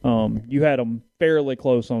 You had them fairly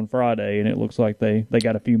close on Friday, and it looks like they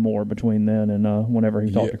got a few more between then and whenever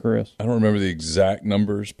he talked to Chris. I don't remember the exact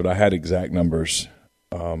numbers, but I had exact numbers.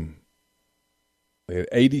 They had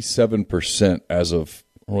 87% as of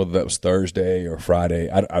whether that was Thursday or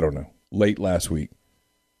Friday. I don't know. Late last week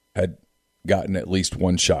had gotten at least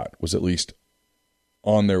one shot, was at least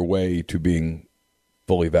on their way to being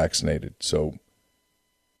fully vaccinated. So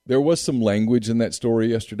there was some language in that story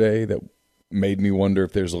yesterday that made me wonder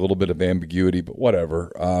if there's a little bit of ambiguity, but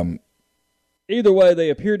whatever. Either way, they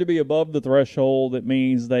appear to be above the threshold. That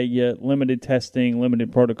means they get limited testing,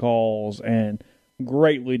 limited protocols, and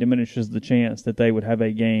greatly diminishes the chance that they would have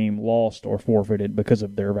a game lost or forfeited because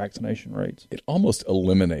of their vaccination rates. It almost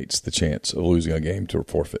eliminates the chance of losing a game to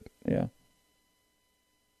forfeit. Yeah.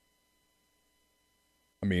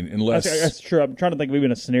 I mean, unless... That's true. I'm trying to think of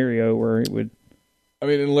even a scenario where it would... I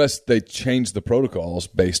mean, unless they change the protocols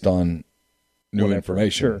based on new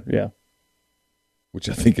information. Sure, yeah. Which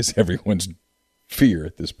I think is everyone's fear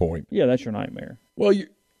at this point. Yeah, that's your nightmare. Well,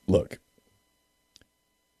 look,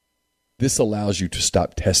 this allows you to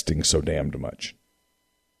stop testing so damned much.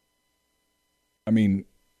 I mean,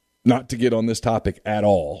 not to get on this topic at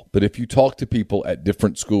all, but if you talk to people at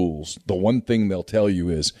different schools, the one thing they'll tell you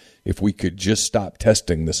is if we could just stop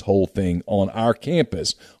testing this whole thing on our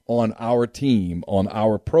campus, on our team, on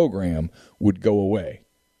our program, would go away.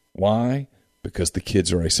 Why? Because the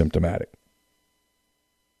kids are asymptomatic.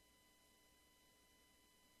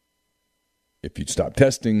 If you'd stop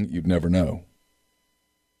testing, you'd never know.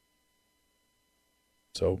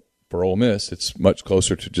 So for Ole Miss, it's much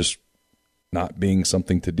closer to just not being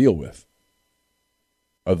something to deal with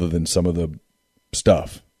other than some of the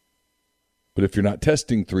stuff. But if you're not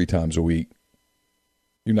testing 3 times a week,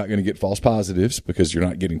 you're not going to get false positives because you're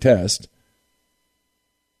not getting tests.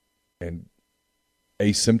 And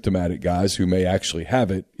asymptomatic guys who may actually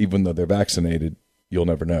have it, even though they're vaccinated, you'll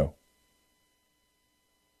never know.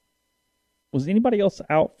 Was anybody else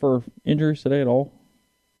out for injuries today at all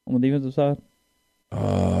on the defensive side?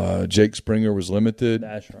 Jake Springer was limited.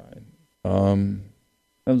 That's right.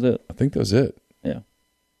 That was it. I think that was it. Yeah.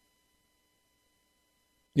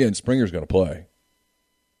 Yeah, and Springer's going to play.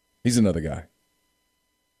 He's another guy.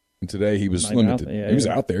 And today he was limited. He was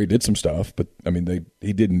out there. He did some stuff, but, I mean,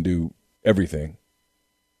 he didn't do everything.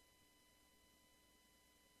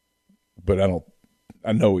 But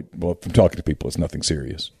I know from talking to people, it's nothing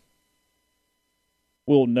serious.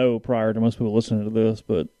 We'll know prior to most people listening to this,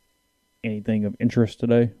 but anything of interest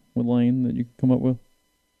today with Lane that you can come up with?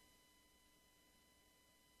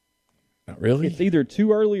 Not really. It's either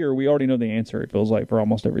too early or we already know the answer, it feels like, for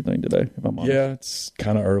almost everything today, if I'm honest. Yeah, it's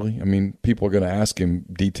kind of early. I mean, people are going to ask him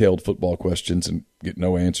detailed football questions and get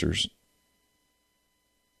no answers.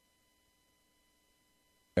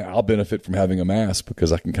 And I'll benefit from having a mask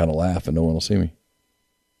because I can kind of laugh and no one will see me.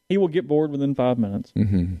 He will get bored within 5 minutes.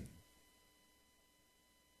 Mm-hmm.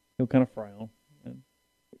 He'll kind of frown. And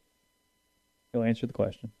he'll answer the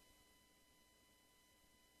question.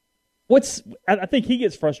 I think he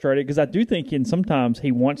gets frustrated because I do think sometimes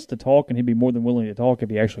he wants to talk and he'd be more than willing to talk if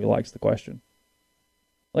he actually likes the question.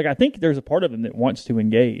 Like, I think there's a part of him that wants to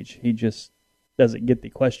engage. He just doesn't get the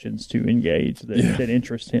questions to engage that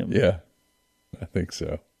interest him. Yeah, I think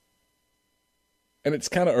so. And it's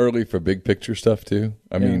kind of early for big picture stuff, too.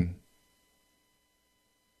 I mean,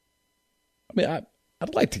 I'd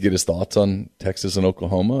like to get his thoughts on Texas and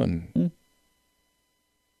Oklahoma. And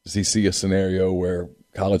does he see a scenario where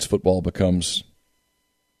college football becomes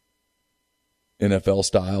NFL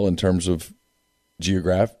style in terms of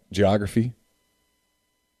geography?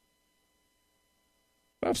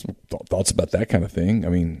 I have some thoughts about that kind of thing. I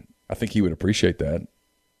mean, I think he would appreciate that.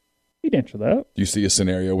 He'd answer that. Do you see a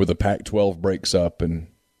scenario where the Pac-12 breaks up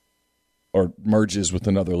or merges with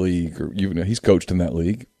another league? Or he's coached in that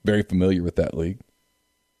league, very familiar with that league.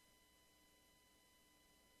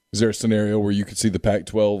 Is there a scenario where you could see the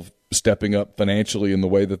Pac-12 stepping up financially in the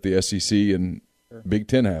way that the SEC and Big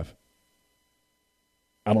Ten have?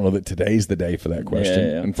 I don't know that today's the day for that question.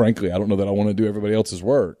 Yeah. And frankly, I don't know that I want to do everybody else's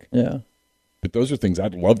work. Yeah. But those are things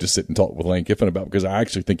I'd love to sit and talk with Lane Kiffin about because I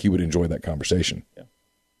actually think he would enjoy that conversation. Yeah.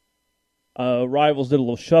 Rivals did a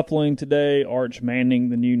little shuffling today. Arch Manning,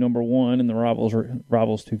 the new number 1, and the Rivals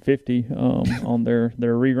 250 on their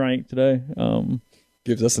re-rank today.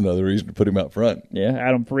 Gives us another reason to put him out front. Yeah,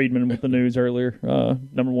 Adam Friedman with the news earlier.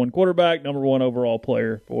 Number 1 quarterback, number 1 overall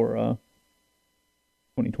player for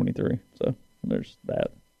 2023. So there's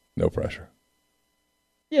that. No pressure.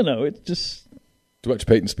 It's just... Did you watch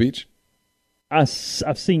Peyton's speech? I've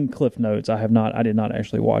seen Cliff Notes. I did not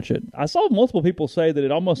actually watch it. I saw multiple people say that it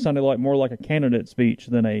almost sounded more like a candidate speech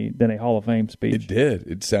than a Hall of Fame speech. It did.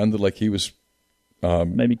 It sounded like he was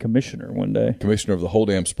maybe commissioner one day. Commissioner of the whole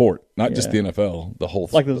damn sport, not just the NFL. The whole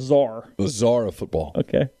like the czar. The czar of football.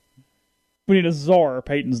 Okay. We need a czar.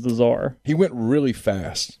 Peyton's the czar. He went really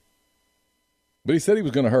fast, but he said he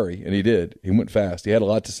was going to hurry, and he did. He went fast. He had a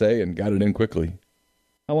lot to say and got it in quickly.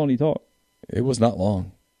 How long did he talk? It was not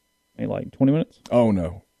long. Like 20 minutes? Oh,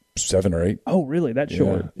 no. 7 or 8. Oh, really? That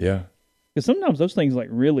short? Yeah. Because sometimes those things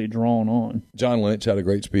really drawn on. John Lynch had a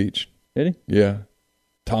great speech. Did he? Yeah.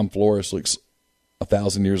 Tom Flores looks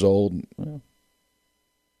 1,000 years old. Yeah.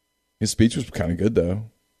 His speech was kind of good, though.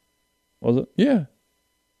 Was it? Yeah.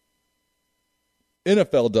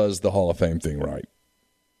 NFL does the Hall of Fame thing right.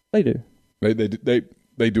 They do.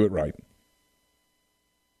 They do it right.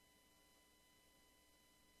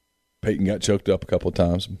 Peyton got choked up a couple of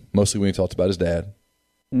times, mostly when he talked about his dad.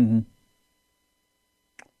 Mm-hmm.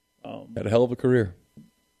 Had a hell of a career.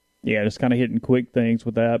 Yeah, just kind of hitting quick things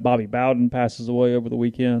with that. Bobby Bowden passes away over the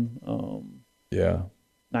weekend.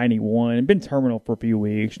 91. Had been terminal for a few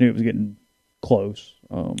weeks. Knew it was getting close.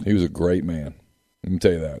 He was a great man. Let me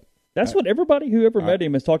tell you that. That's what everybody who ever met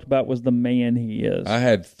him has talked about was the man he is. I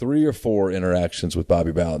had 3 or 4 interactions with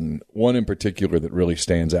Bobby Bowden. One in particular that really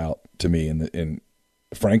stands out to me and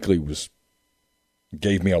frankly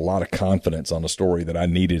gave me a lot of confidence on a story that I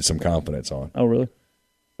needed some confidence on. Oh, really?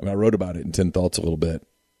 I mean, I wrote about it in 10 Thoughts a little bit.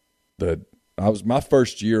 My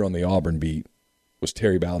first year on the Auburn beat was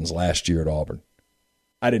Terry Bowden's last year at Auburn.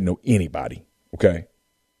 I didn't know anybody, okay?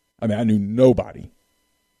 I mean, I knew nobody.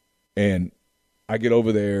 And I get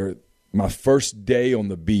over there. My first day on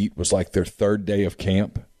the beat was like their 3rd day of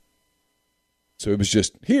camp. So it was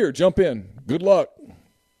just, here, jump in. Good luck.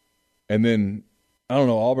 And then, I don't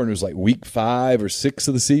know, Auburn was like week 5 or 6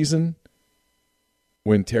 of the season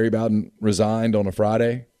when Terry Bowden resigned on a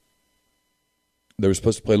Friday. They were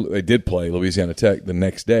supposed to play. They did play Louisiana Tech the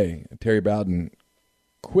next day. Terry Bowden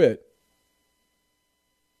quit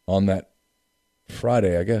on that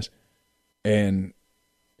Friday, I guess. And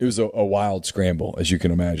it was a wild scramble, as you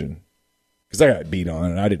can imagine, because I got beat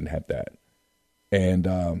on, and I didn't have that.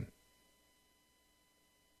 And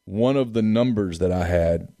one of the numbers that I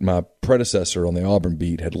had, my predecessor on the Auburn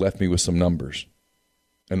beat had left me with some numbers.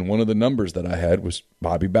 And one of the numbers that I had was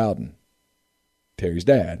Bobby Bowden, Terry's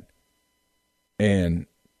dad. And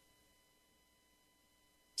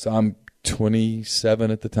so I'm 27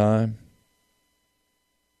 at the time,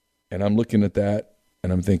 and I'm looking at that,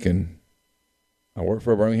 and I'm thinking, I work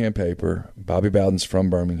for a Birmingham paper. Bobby Bowden's from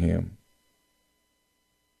Birmingham.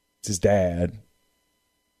 It's his dad.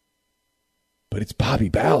 But it's Bobby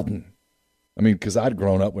Bowden. I mean, because I'd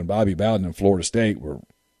grown up when Bobby Bowden and Florida State were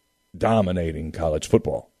dominating college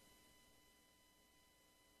football.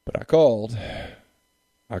 But I called.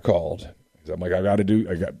 I'm like,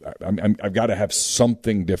 I've got to have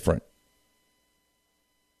something different.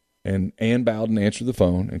 And Ann Bowden answered the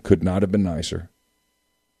phone and could not have been nicer.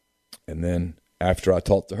 And then after I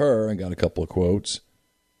talked to her and got a couple of quotes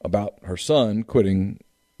about her son quitting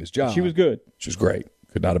his job. She was good. She was great.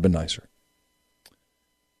 Could not have been nicer.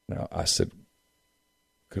 Now, I said,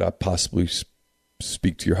 could I possibly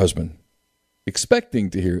speak to your husband? Expecting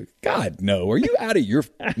to hear, God, no. Are you out of your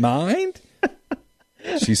mind?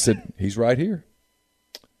 She said, he's right here.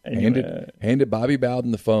 Handed Bobby Bowden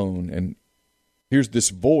the phone, and here's this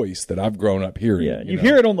voice that I've grown up hearing. Yeah, you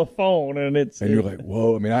hear it on the phone, and you're like,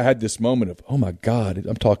 whoa. I mean, I had this moment of, oh, my God,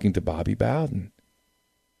 I'm talking to Bobby Bowden.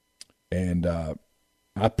 And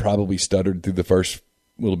I probably stuttered through the first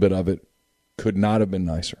little bit of it. Could not have been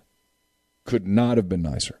nicer. Could not have been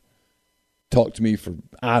nicer. Talked to me for,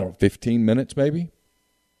 15 minutes maybe.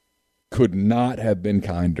 Could not have been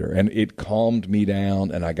kinder. And it calmed me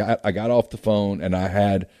down, and I got off the phone, and I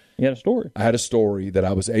had a story. I had a story that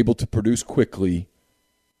I was able to produce quickly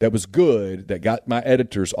that was good, that got my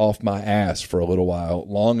editors off my ass for a little while,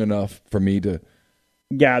 long enough for me to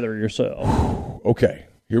gather yourself. Okay,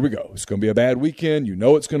 here we go. It's going to be a bad weekend. You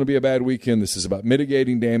know it's going to be a bad weekend. This is about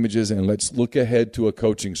mitigating damages, and let's look ahead to a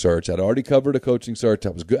coaching search. I'd already covered a coaching search. I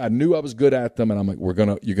was good. I knew I was good at them, and I'm like, you're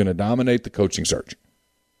going to dominate the coaching search.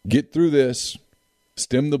 Get through this,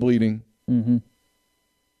 stem the bleeding. Mm-hmm.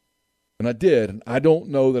 And I did. And I don't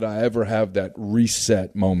know that I ever have that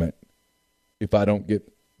reset moment if I don't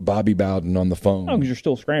get Bobby Bowden on the phone. No, because you're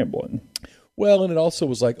still scrambling. Well, and it also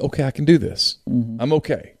was like, okay, I can do this. Mm-hmm. I'm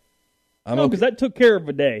okay. Because that took care of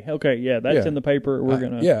a day. Okay, yeah, that's in the paper. We're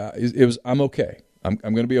gonna. Yeah, it was. I'm okay. I'm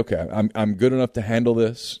going to be okay. I'm good enough to handle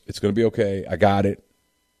this. It's going to be okay. I got it.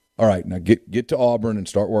 All right, now get to Auburn and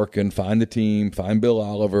start working. Find the team. Find Bill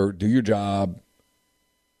Oliver. Do your job.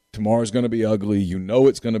 Tomorrow's going to be ugly. You know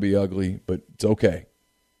it's going to be ugly, but it's okay.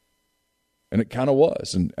 And it kind of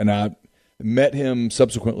was. And I met him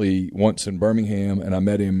subsequently once in Birmingham, and I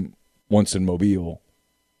met him once in Mobile.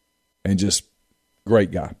 And just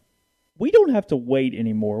great guy. We don't have to wait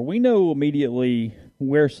anymore. We know immediately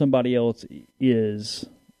where somebody else is.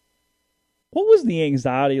 What was the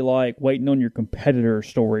anxiety like waiting on your competitor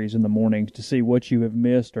stories in the mornings to see what you have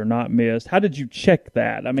missed or not missed? How did you check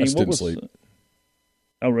that? I mean, I just didn't sleep.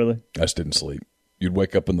 Oh, really? I just didn't sleep. You'd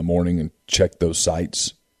wake up in the morning and check those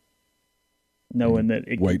sites. Knowing that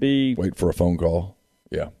it could be... Wait for a phone call.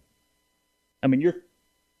 Yeah. I mean,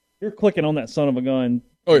 you're clicking on that son of a gun.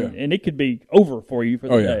 Oh, yeah. And it could be over for you for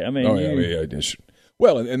the day. I mean, yeah.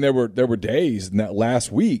 Well, and there were days in that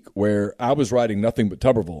last week where I was writing nothing but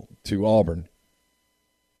Tuberville to Auburn,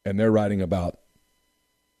 and they're writing about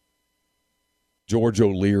George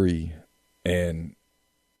O'Leary, and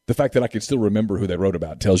the fact that I could still remember who they wrote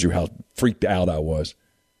about tells you how freaked out I was.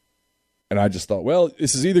 And I just thought, well,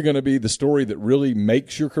 this is either going to be the story that really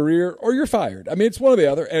makes your career or you're fired. I mean, it's one or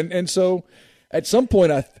the other. And so at some point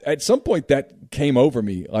that came over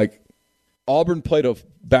me. Like, Auburn played a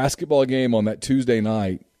basketball game on that Tuesday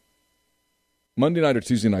night Monday night or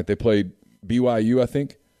Tuesday night, they played BYU, I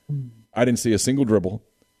think. I didn't see a single dribble.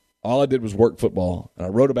 All I did was work football, and I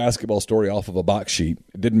wrote a basketball story off of a box sheet.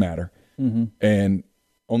 It didn't matter. Mm-hmm. And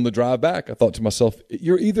on the drive back, I thought to myself,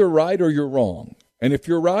 you're either right or you're wrong. And if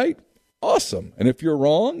you're right, awesome. And if you're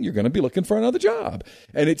wrong, you're going to be looking for another job.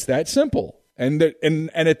 And it's that simple. And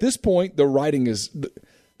at this point, the writing is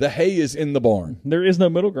the hay is in the barn. There is no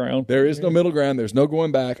middle ground. There is no middle ground. There's no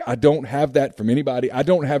going back. I don't have that from anybody. I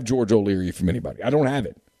don't have George O'Leary from anybody. I don't have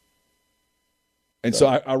it. And so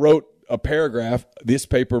I wrote a paragraph. This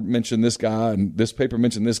paper mentioned this guy, and this paper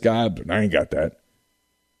mentioned this guy, but I ain't got that.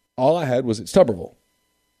 All I had was it's Tuberville.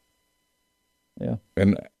 Yeah.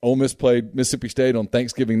 And Ole Miss played Mississippi State on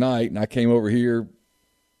Thanksgiving night, and I came over here.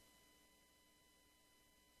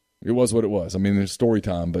 It was what it was. I mean, it's story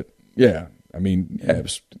time, but yeah. I mean, yeah, it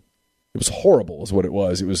was horrible is what it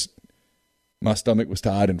was. It was my stomach was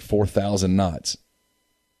tied in 4,000 knots.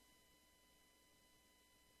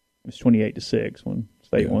 It was 28-6 when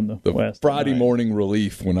State won the West. Friday morning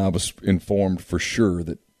relief when I was informed for sure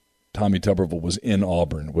that Tommy Tuberville was in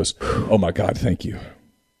Auburn was, oh my God, thank you.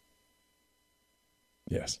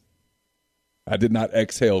 Yes. I did not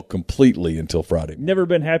exhale completely until Friday. Never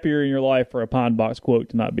been happier in your life for a Pine Box quote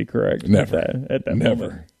to not be correct. Never. At that Never.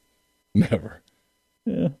 moment. Never.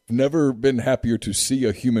 Yeah. Never been happier to see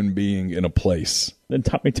a human being in a place than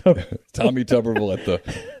Tommy Tuberville. Tommy Tuberville at the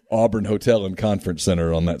Auburn Hotel and Conference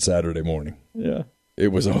Center on that Saturday morning. Yeah. It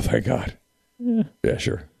was, oh, thank God. Yeah,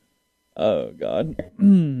 sure. Oh, God.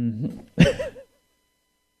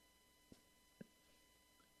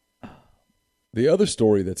 The other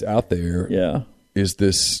story that's out there is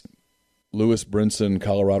this Lewis Brinson,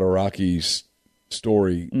 Colorado Rockies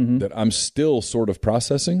story that I'm still sort of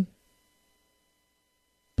processing.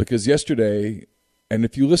 Because yesterday, and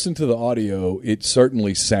if you listen to the audio, it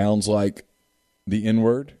certainly sounds like the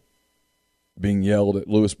N-word being yelled at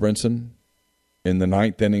Lewis Brinson in the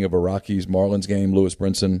ninth inning of a Rockies-Marlins game. Lewis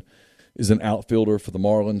Brinson is an outfielder for the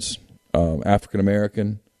Marlins,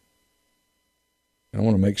 African-American. I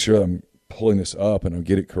want to make sure I'm pulling this up and I'll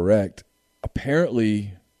get it correct.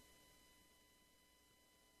 Apparently,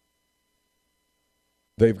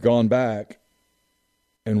 they've gone back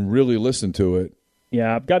and really listened to it.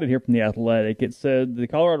 Yeah, I've got it here from The Athletic. It said the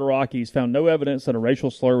Colorado Rockies found no evidence that a racial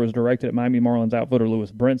slur was directed at Miami Marlins outfielder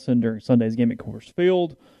Lewis Brinson during Sunday's game at Coors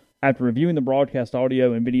Field. After reviewing the broadcast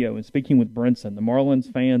audio and video and speaking with Brinson, the Marlins,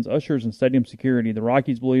 fans, ushers, and stadium security, the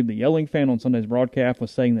Rockies believe the yelling fan on Sunday's broadcast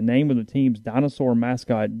was saying the name of the team's dinosaur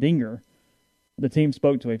mascot, Dinger. The team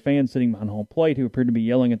spoke to a fan sitting behind home plate who appeared to be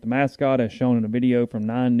yelling at the mascot, as shown in a video from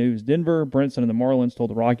 9 News Denver. Brinson and the Marlins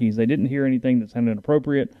told the Rockies they didn't hear anything that sounded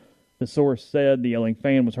inappropriate. The source said the yelling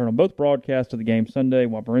fan was heard on both broadcasts of the game Sunday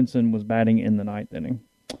while Brinson was batting in the ninth inning.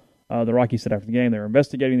 The Rockies said after the game they were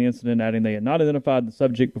investigating the incident, adding they had not identified the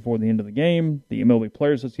subject before the end of the game. The MLB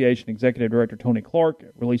Players Association Executive Director Tony Clark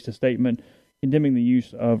released a statement condemning the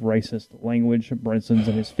use of racist language. Brinson's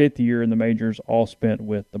in his 5th year in the majors, all spent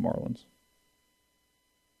with the Marlins.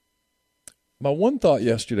 My one thought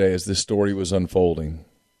yesterday as this story was unfolding,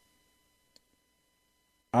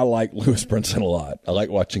 I like Lewis Brinson a lot. I like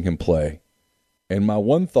watching him play. And my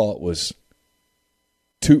one thought was,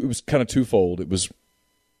 it was kind of twofold. It was,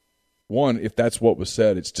 one, if that's what was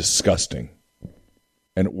said, it's disgusting.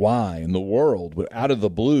 And why in the world would, out of the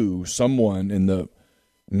blue, someone in the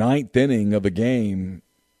ninth inning of a game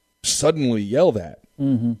suddenly yell that?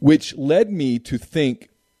 Mm-hmm. Which led me to think,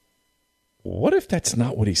 what if that's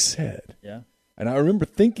not what he said? Yeah. And I remember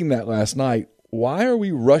thinking that last night. Why are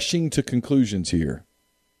we rushing to conclusions here?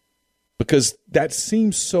 Because that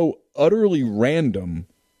seems so utterly random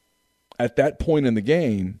at that point in the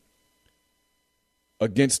game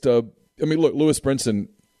against look, Lewis Brinson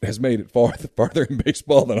has made it farther in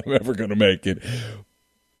baseball than I'm ever going to make it.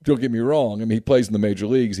 Don't get me wrong. I mean, he plays in the major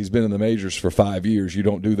leagues. He's been in the majors for 5 years. You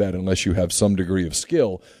don't do that unless you have some degree of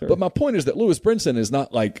skill. Sure. But my point is that Lewis Brinson is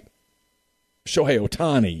not like Shohei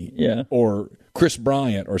Ohtani or Chris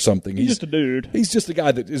Bryant or something. He's just a dude. He's just a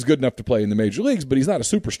guy that is good enough to play in the major leagues, but he's not a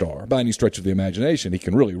superstar by any stretch of the imagination. He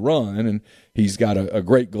can really run, and he's got a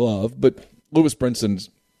great glove, but Lewis Brinson's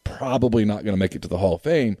probably not going to make it to the Hall of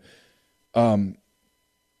Fame.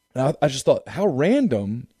 I just thought, how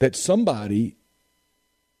random that somebody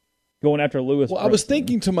going after Lewis. Well, I was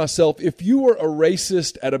thinking to myself, if you were a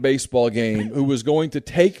racist at a baseball game who was going to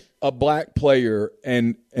take a black player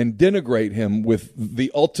and denigrate him with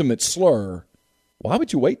the ultimate slur, why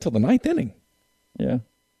would you wait till the ninth inning? Yeah.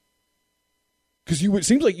 Because it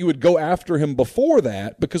seems like you would go after him before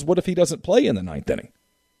that, because what if he doesn't play in the ninth inning?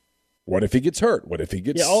 What if he gets hurt? What if he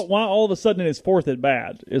gets... Yeah, why all of a sudden in his fourth at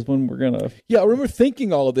bat is when we're going to... Yeah, I remember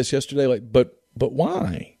thinking all of this yesterday, but but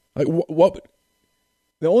why? Like, what?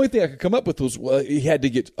 The only thing I could come up with was he had to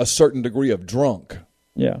get a certain degree of drunk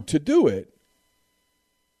to do it.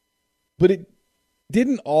 But it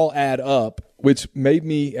didn't all add up, which made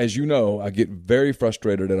me, as you know, I get very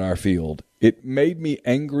frustrated at our field. It made me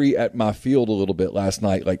angry at my field a little bit last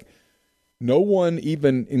night. Like, no one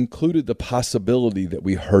even included the possibility that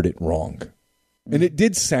we heard it wrong. And it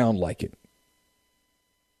did sound like it.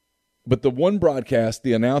 But the one broadcast,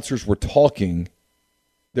 the announcers were talking.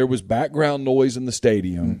 There was background noise in the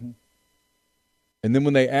stadium. Mm-hmm. And then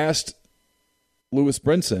when they asked Lewis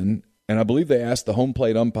Brinson, and I believe they asked the home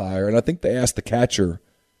plate umpire, and I think they asked the catcher,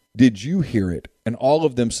 did you hear it? And all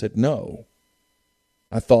of them said no.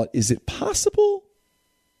 I thought, is it possible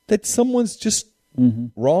that someone's just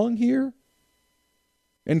wrong here?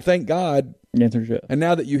 And thank God. The answer is yes. And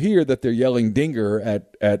now that you hear that they're yelling dinger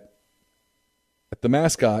at the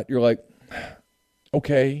mascot, you're like,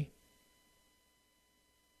 okay.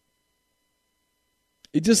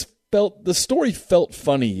 It just the story felt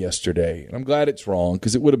funny yesterday. And I'm glad it's wrong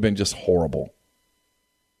because it would have been just horrible.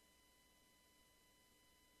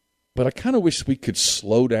 But I kind of wish we could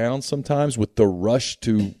slow down sometimes with the rush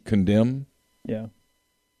to condemn. Yeah.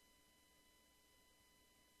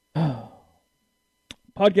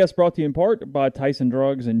 Podcast brought to you in part by Tyson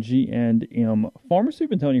Drugs and G&M Pharmacy. We've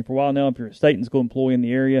been telling you for a while now, if you're a state and school employee in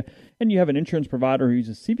the area and you have an insurance provider who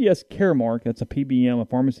uses CVS Caremark, that's a PBM, a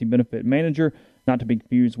pharmacy benefit manager, not to be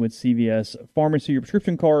confused with CVS Pharmacy. Your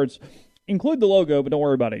prescription cards include the logo, but don't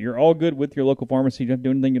worry about it. You're all good with your local pharmacy. You don't have to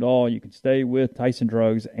do anything at all. You can stay with Tyson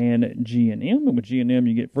Drugs and G&M. And with G&M,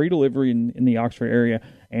 you get free delivery in the Oxford area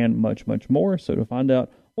and much, much more. So to find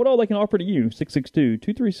out what all they can offer to you,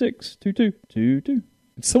 662-236-2222.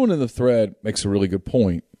 Someone in the thread makes a really good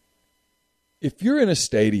point. If you're in a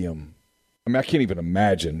stadium, I mean, I can't even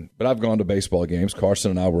imagine, but I've gone to baseball games.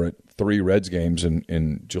 Carson and I were at 3 Reds games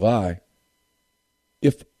in July.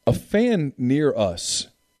 If a fan near us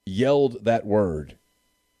yelled that word,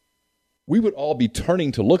 we would all be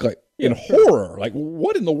turning to look like in horror. Like,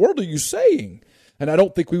 what in the world are you saying? And I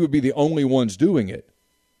don't think we would be the only ones doing it.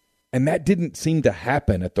 And that didn't seem to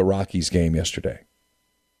happen at the Rockies game yesterday.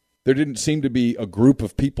 There didn't seem to be a group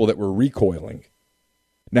of people that were recoiling.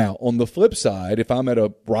 Now, on the flip side, if I'm at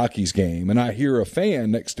a Rockies game and I hear a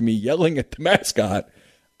fan next to me yelling at the mascot,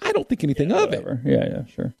 I don't think anything of it. Yeah,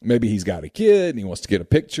 sure. Maybe he's got a kid and he wants to get a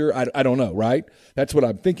picture. I don't know, right? That's what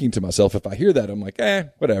I'm thinking to myself. If I hear that, I'm like,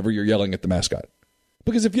 whatever, you're yelling at the mascot.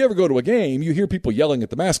 Because if you ever go to a game, you hear people yelling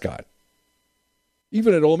at the mascot.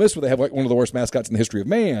 Even at Ole Miss, where they have like one of the worst mascots in the history of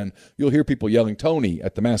man, you'll hear people yelling Tony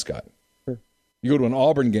at the mascot. Sure. You go to an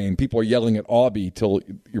Auburn game, people are yelling at Aubie till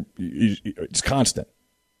it's constant.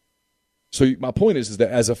 So my point is that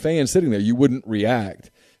as a fan sitting there, you wouldn't react.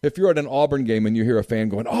 If you're at an Auburn game and you hear a fan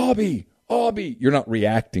going, Aubie, you're not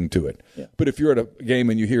reacting to it. Yeah. But if you're at a game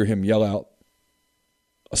and you hear him yell out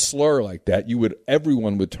a slur like that,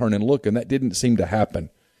 everyone would turn and look, and that didn't seem to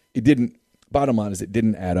happen. It didn't. Bottom line is it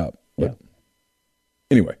didn't add up. But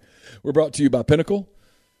anyway, we're brought to you by Pinnacle.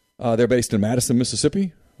 They're based in Madison,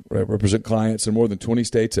 Mississippi. Represent clients in more than 20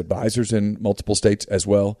 states, advisors in multiple states as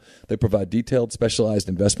well. They provide detailed, specialized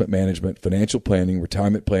investment management, financial planning,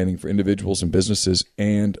 retirement planning for individuals and businesses,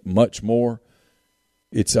 and much more.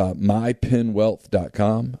 It's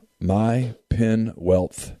mypinwealth.com,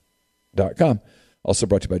 mypinwealth.com. Also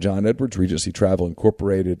brought to you by John Edwards, Regency Travel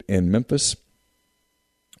Incorporated in Memphis.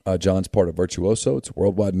 John's part of Virtuoso. It's a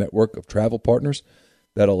worldwide network of travel partners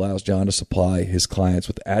that allows John to supply his clients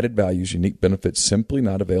with added values, unique benefits simply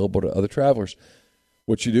not available to other travelers.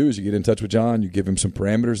 What you do is you get in touch with John, you give him some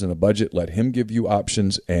parameters and a budget, let him give you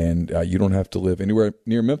options, and you don't have to live anywhere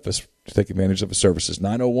near Memphis to take advantage of his services.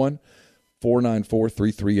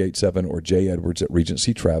 901-494-3387 or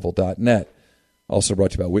jedwards@regencytravel.net. Also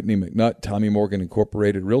brought to you by Whitney McNutt, Tommy Morgan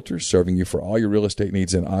Incorporated Realtors, serving you for all your real estate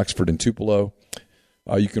needs in Oxford and Tupelo.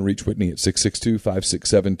 You can reach Whitney at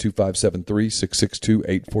 662-567-2573,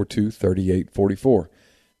 662-842-3844.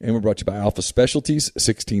 And we're brought to you by Alpha Specialties,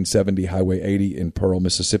 1670 Highway 80 in Pearl,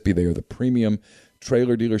 Mississippi. They are the premium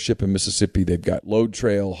trailer dealership in Mississippi. They've got Load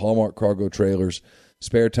Trail, Hallmark cargo trailers,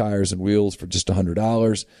 spare tires and wheels for just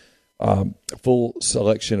 $100. Full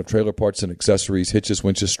selection of trailer parts and accessories, hitches,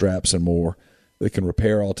 winches, straps, and more. They can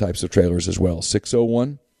repair all types of trailers as well.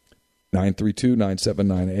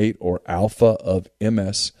 601-932-9798 or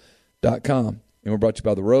alphaofms.com. And we're brought to you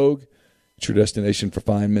by The Rogue. It's your destination for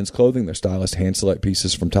fine men's clothing. Their stylish hand-select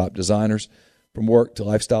pieces from top designers. From work to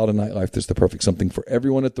lifestyle to nightlife, there's the perfect something for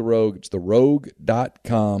everyone at The Rogue. It's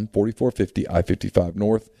therogue.com, 4450 I-55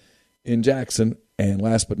 North in Jackson. And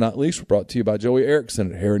last but not least, we're brought to you by Joey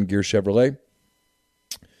Erickson at Heron Gear Chevrolet.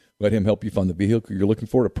 Let him help you find the vehicle you're looking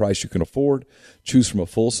for at a price you can afford. Choose from a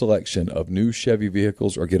full selection of new Chevy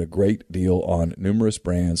vehicles or get a great deal on numerous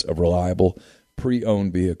brands of reliable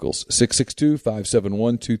pre-owned vehicles.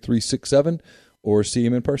 662-571-2367 or see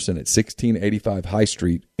him in person at 1685 High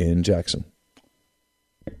Street in Jackson.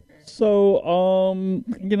 So,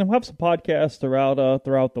 we'll have some podcasts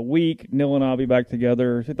throughout the week. Neil and I will be back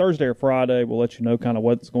together Thursday or Friday. We'll let you know kind of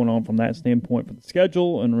what's going on from that standpoint for the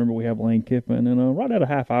schedule. And remember, we have Lane Kiffin in right at a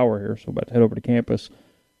half hour here, so we're about to head over to campus,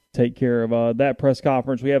 take care of that press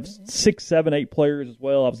conference. We have 6, 7, 8 players as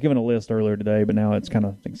well. I was given a list earlier today, but now it's kind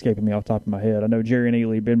of escaping me off the top of my head. I know Jerry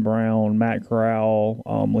Neely, Ben Brown, Matt Corral,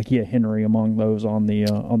 Lakia Henry among those on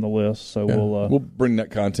the list. So we'll bring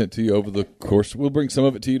that content to you over the course. We'll bring some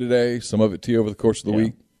of it to you today, some of it to you over the course of the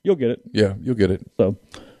week. You'll get it. Yeah, you'll get it. So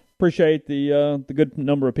appreciate the good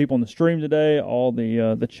number of people on the stream today, all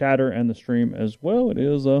the chatter and the stream as well. It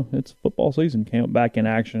is it's football season, camp back in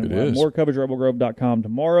action. It is. More coverage at rebelgrove.com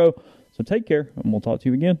tomorrow. So take care, and we'll talk to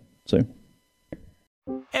you again soon.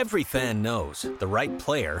 Every fan knows the right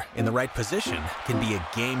player in the right position can be a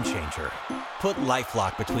game changer. Put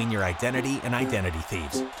LifeLock between your identity and identity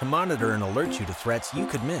thieves to monitor and alert you to threats you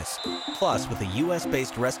could miss. Plus, with a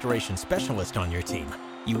U.S.-based restoration specialist on your team,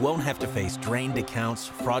 you won't have to face drained accounts,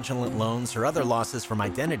 fraudulent loans, or other losses from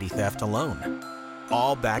identity theft alone.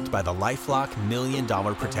 All backed by the LifeLock $1 Million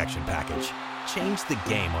Protection Package. Change the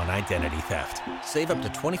game on identity theft. Save up to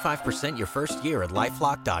 25% your first year at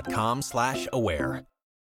LifeLock.com/aware.